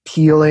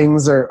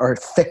peelings are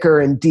thicker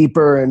and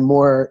deeper and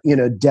more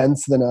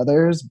dense than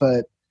others,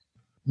 but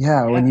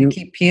when you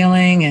keep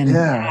peeling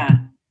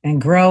and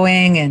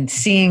growing and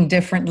seeing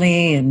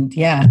differently, and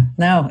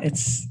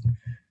it's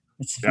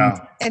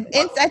and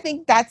I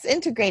think that's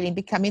integrating,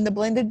 becoming the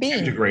blended being.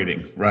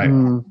 Integrating, right?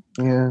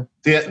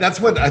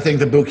 That's what I think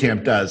the boot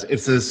camp does.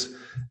 It's this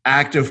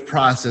active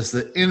process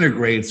that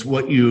integrates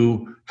what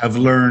you have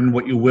learned,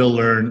 what you will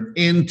learn,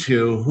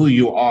 into who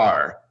you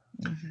are.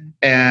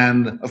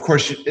 And of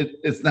course,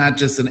 it's not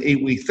just an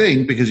 8-week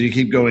thing, because you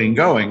keep going,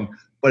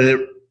 but it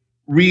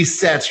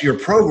resets your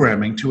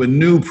programming to a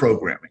new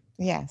programming.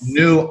 Yes.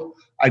 New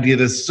idea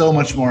that's so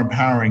much more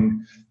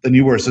empowering than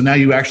you were. So now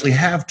you actually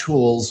have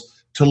tools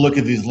to look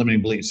at these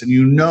limiting beliefs, and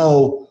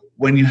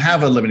when you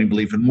have a limiting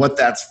belief and what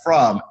that's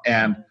from,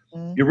 and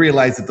you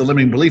realize that the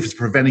limiting belief is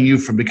preventing you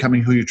from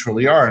becoming who you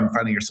truly are and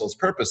finding your soul's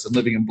purpose and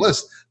living in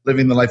bliss,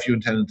 living the life you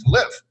intended to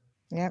live.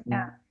 Yep.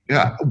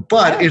 Yeah,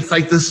 but it's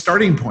like the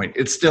starting point.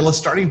 It's still a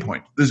starting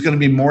point. There's going to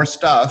be more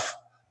stuff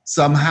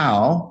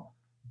somehow.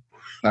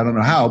 I don't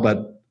know how,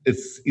 but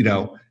it's,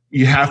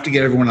 you have to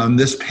get everyone on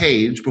this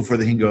page before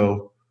they can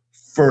go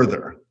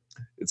further.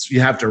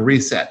 You have to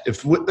reset.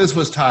 If this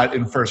was taught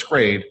in first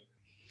grade,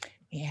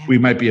 we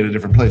might be at a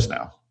different place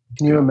now.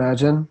 Can you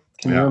imagine?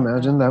 You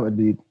imagine? That would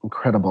be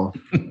incredible.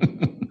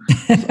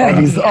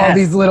 all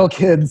these little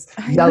kids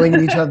yelling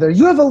at each other.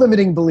 You have a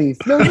limiting belief.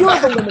 No, you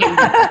have a limiting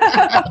belief.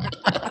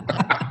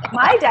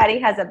 My daddy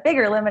has a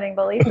bigger limiting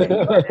belief than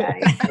your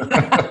daddy.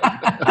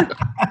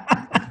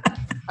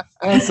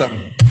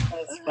 Awesome.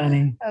 That's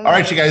funny. All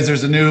right, you guys,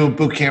 there's a new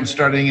boot camp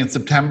starting in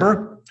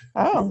September.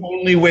 The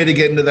only way to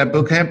get into that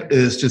boot camp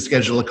is to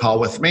schedule a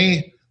call with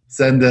me.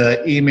 Send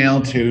an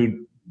email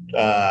to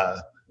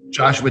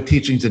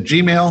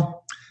joshuateachings@gmail.com.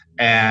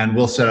 And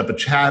we'll set up a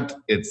chat.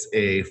 It's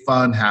a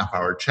fun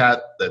half-hour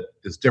chat that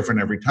is different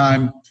every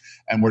time.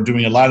 And we're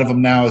doing a lot of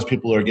them now as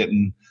people are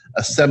getting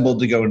assembled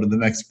to go into the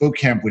next boot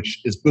camp,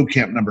 which is boot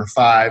camp number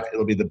 5.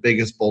 It'll be the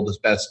biggest,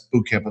 boldest, best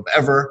boot camp of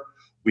ever.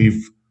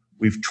 We've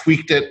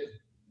tweaked it.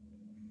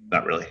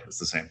 Not really. It's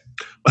the same.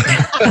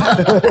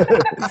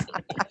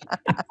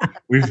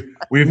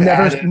 We've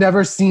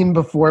never seen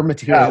before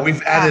material. Yeah,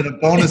 we've added a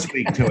bonus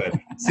week to it.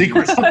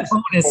 Secret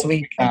bonus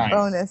week.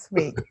 Bonus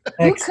week.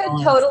 You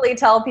could totally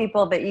tell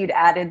people that you'd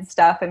added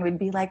stuff, and we'd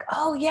be like,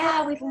 "Oh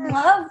yeah, we'd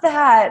love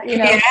that."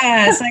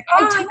 Yeah, it's like,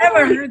 I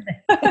never heard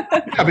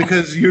that. Yeah,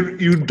 because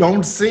you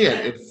don't see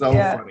it. It's so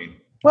funny.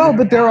 Well,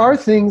 but there are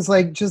things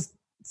like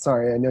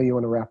sorry, I know you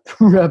want to wrap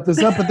this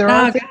up, but there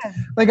are things,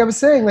 like I was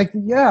saying,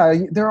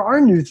 there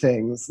are new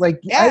things. Like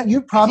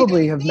you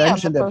probably have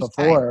mentioned it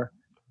before,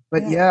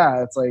 but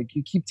it's like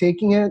you keep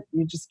taking it,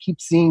 you just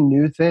keep seeing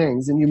new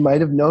things, and you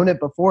might have known it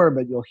before,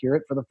 but you'll hear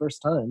it for the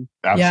first time.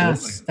 Absolutely.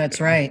 Yes, that's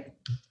right.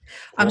 Cool.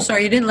 I'm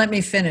sorry, you didn't let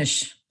me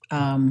finish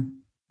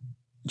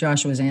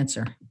Joshua's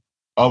answer.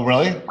 Oh,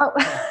 really? Oh.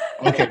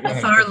 Okay, go ahead.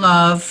 With our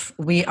love,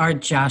 we are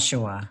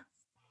Joshua.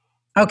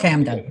 Okay,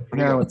 I'm done.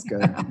 Now it's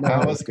good.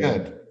 That was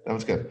good. That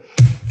was good.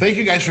 Thank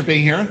you guys for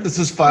being here. This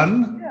is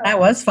fun. That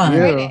was fun.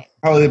 Yeah.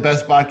 Probably the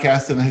best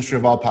podcast in the history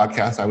of all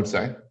podcasts, I would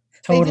say.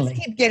 Totally. They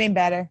just keep getting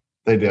better.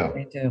 They do.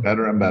 They do.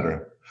 Better and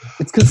better.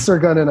 It's because Sir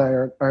Gunn and I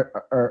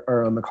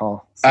are on the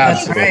call. So.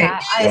 That's Absolutely.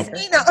 right.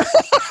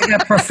 We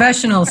got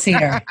professionals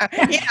here.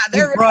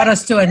 They brought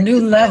us to a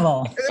new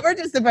level. We're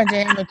just a bunch of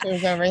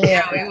amateurs over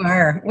here.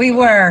 Yeah, we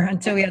were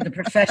until we had the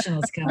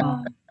professionals come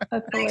on.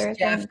 That's Thanks, hilarious.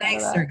 Jeff.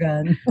 Thanks, Sir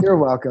Gunn. You're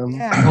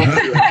welcome.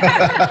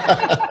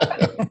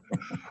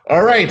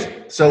 All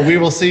right. So we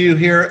will see you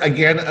here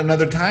again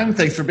another time.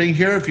 Thanks for being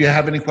here. If you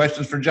have any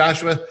questions for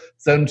Joshua,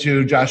 send them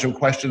to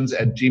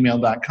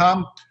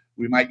joshuaquestions@gmail.com.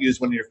 We might use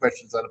one of your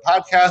questions on a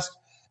podcast.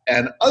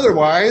 And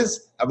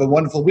otherwise, have a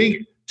wonderful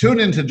week. Tune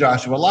into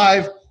Joshua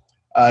Live.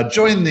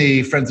 Join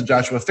the Friends of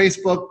Joshua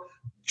Facebook.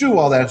 Do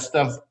all that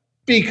stuff.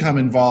 Become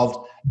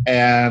involved.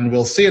 And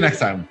we'll see you next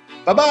time.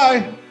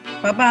 Bye-bye.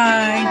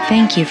 Bye-bye.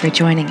 Thank you for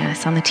joining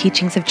us on the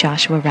Teachings of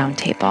Joshua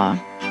Roundtable.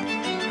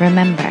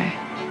 Remember,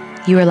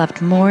 you are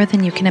loved more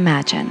than you can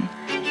imagine,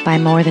 by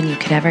more than you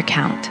could ever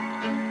count.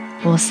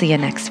 We'll see you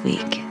next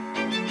week.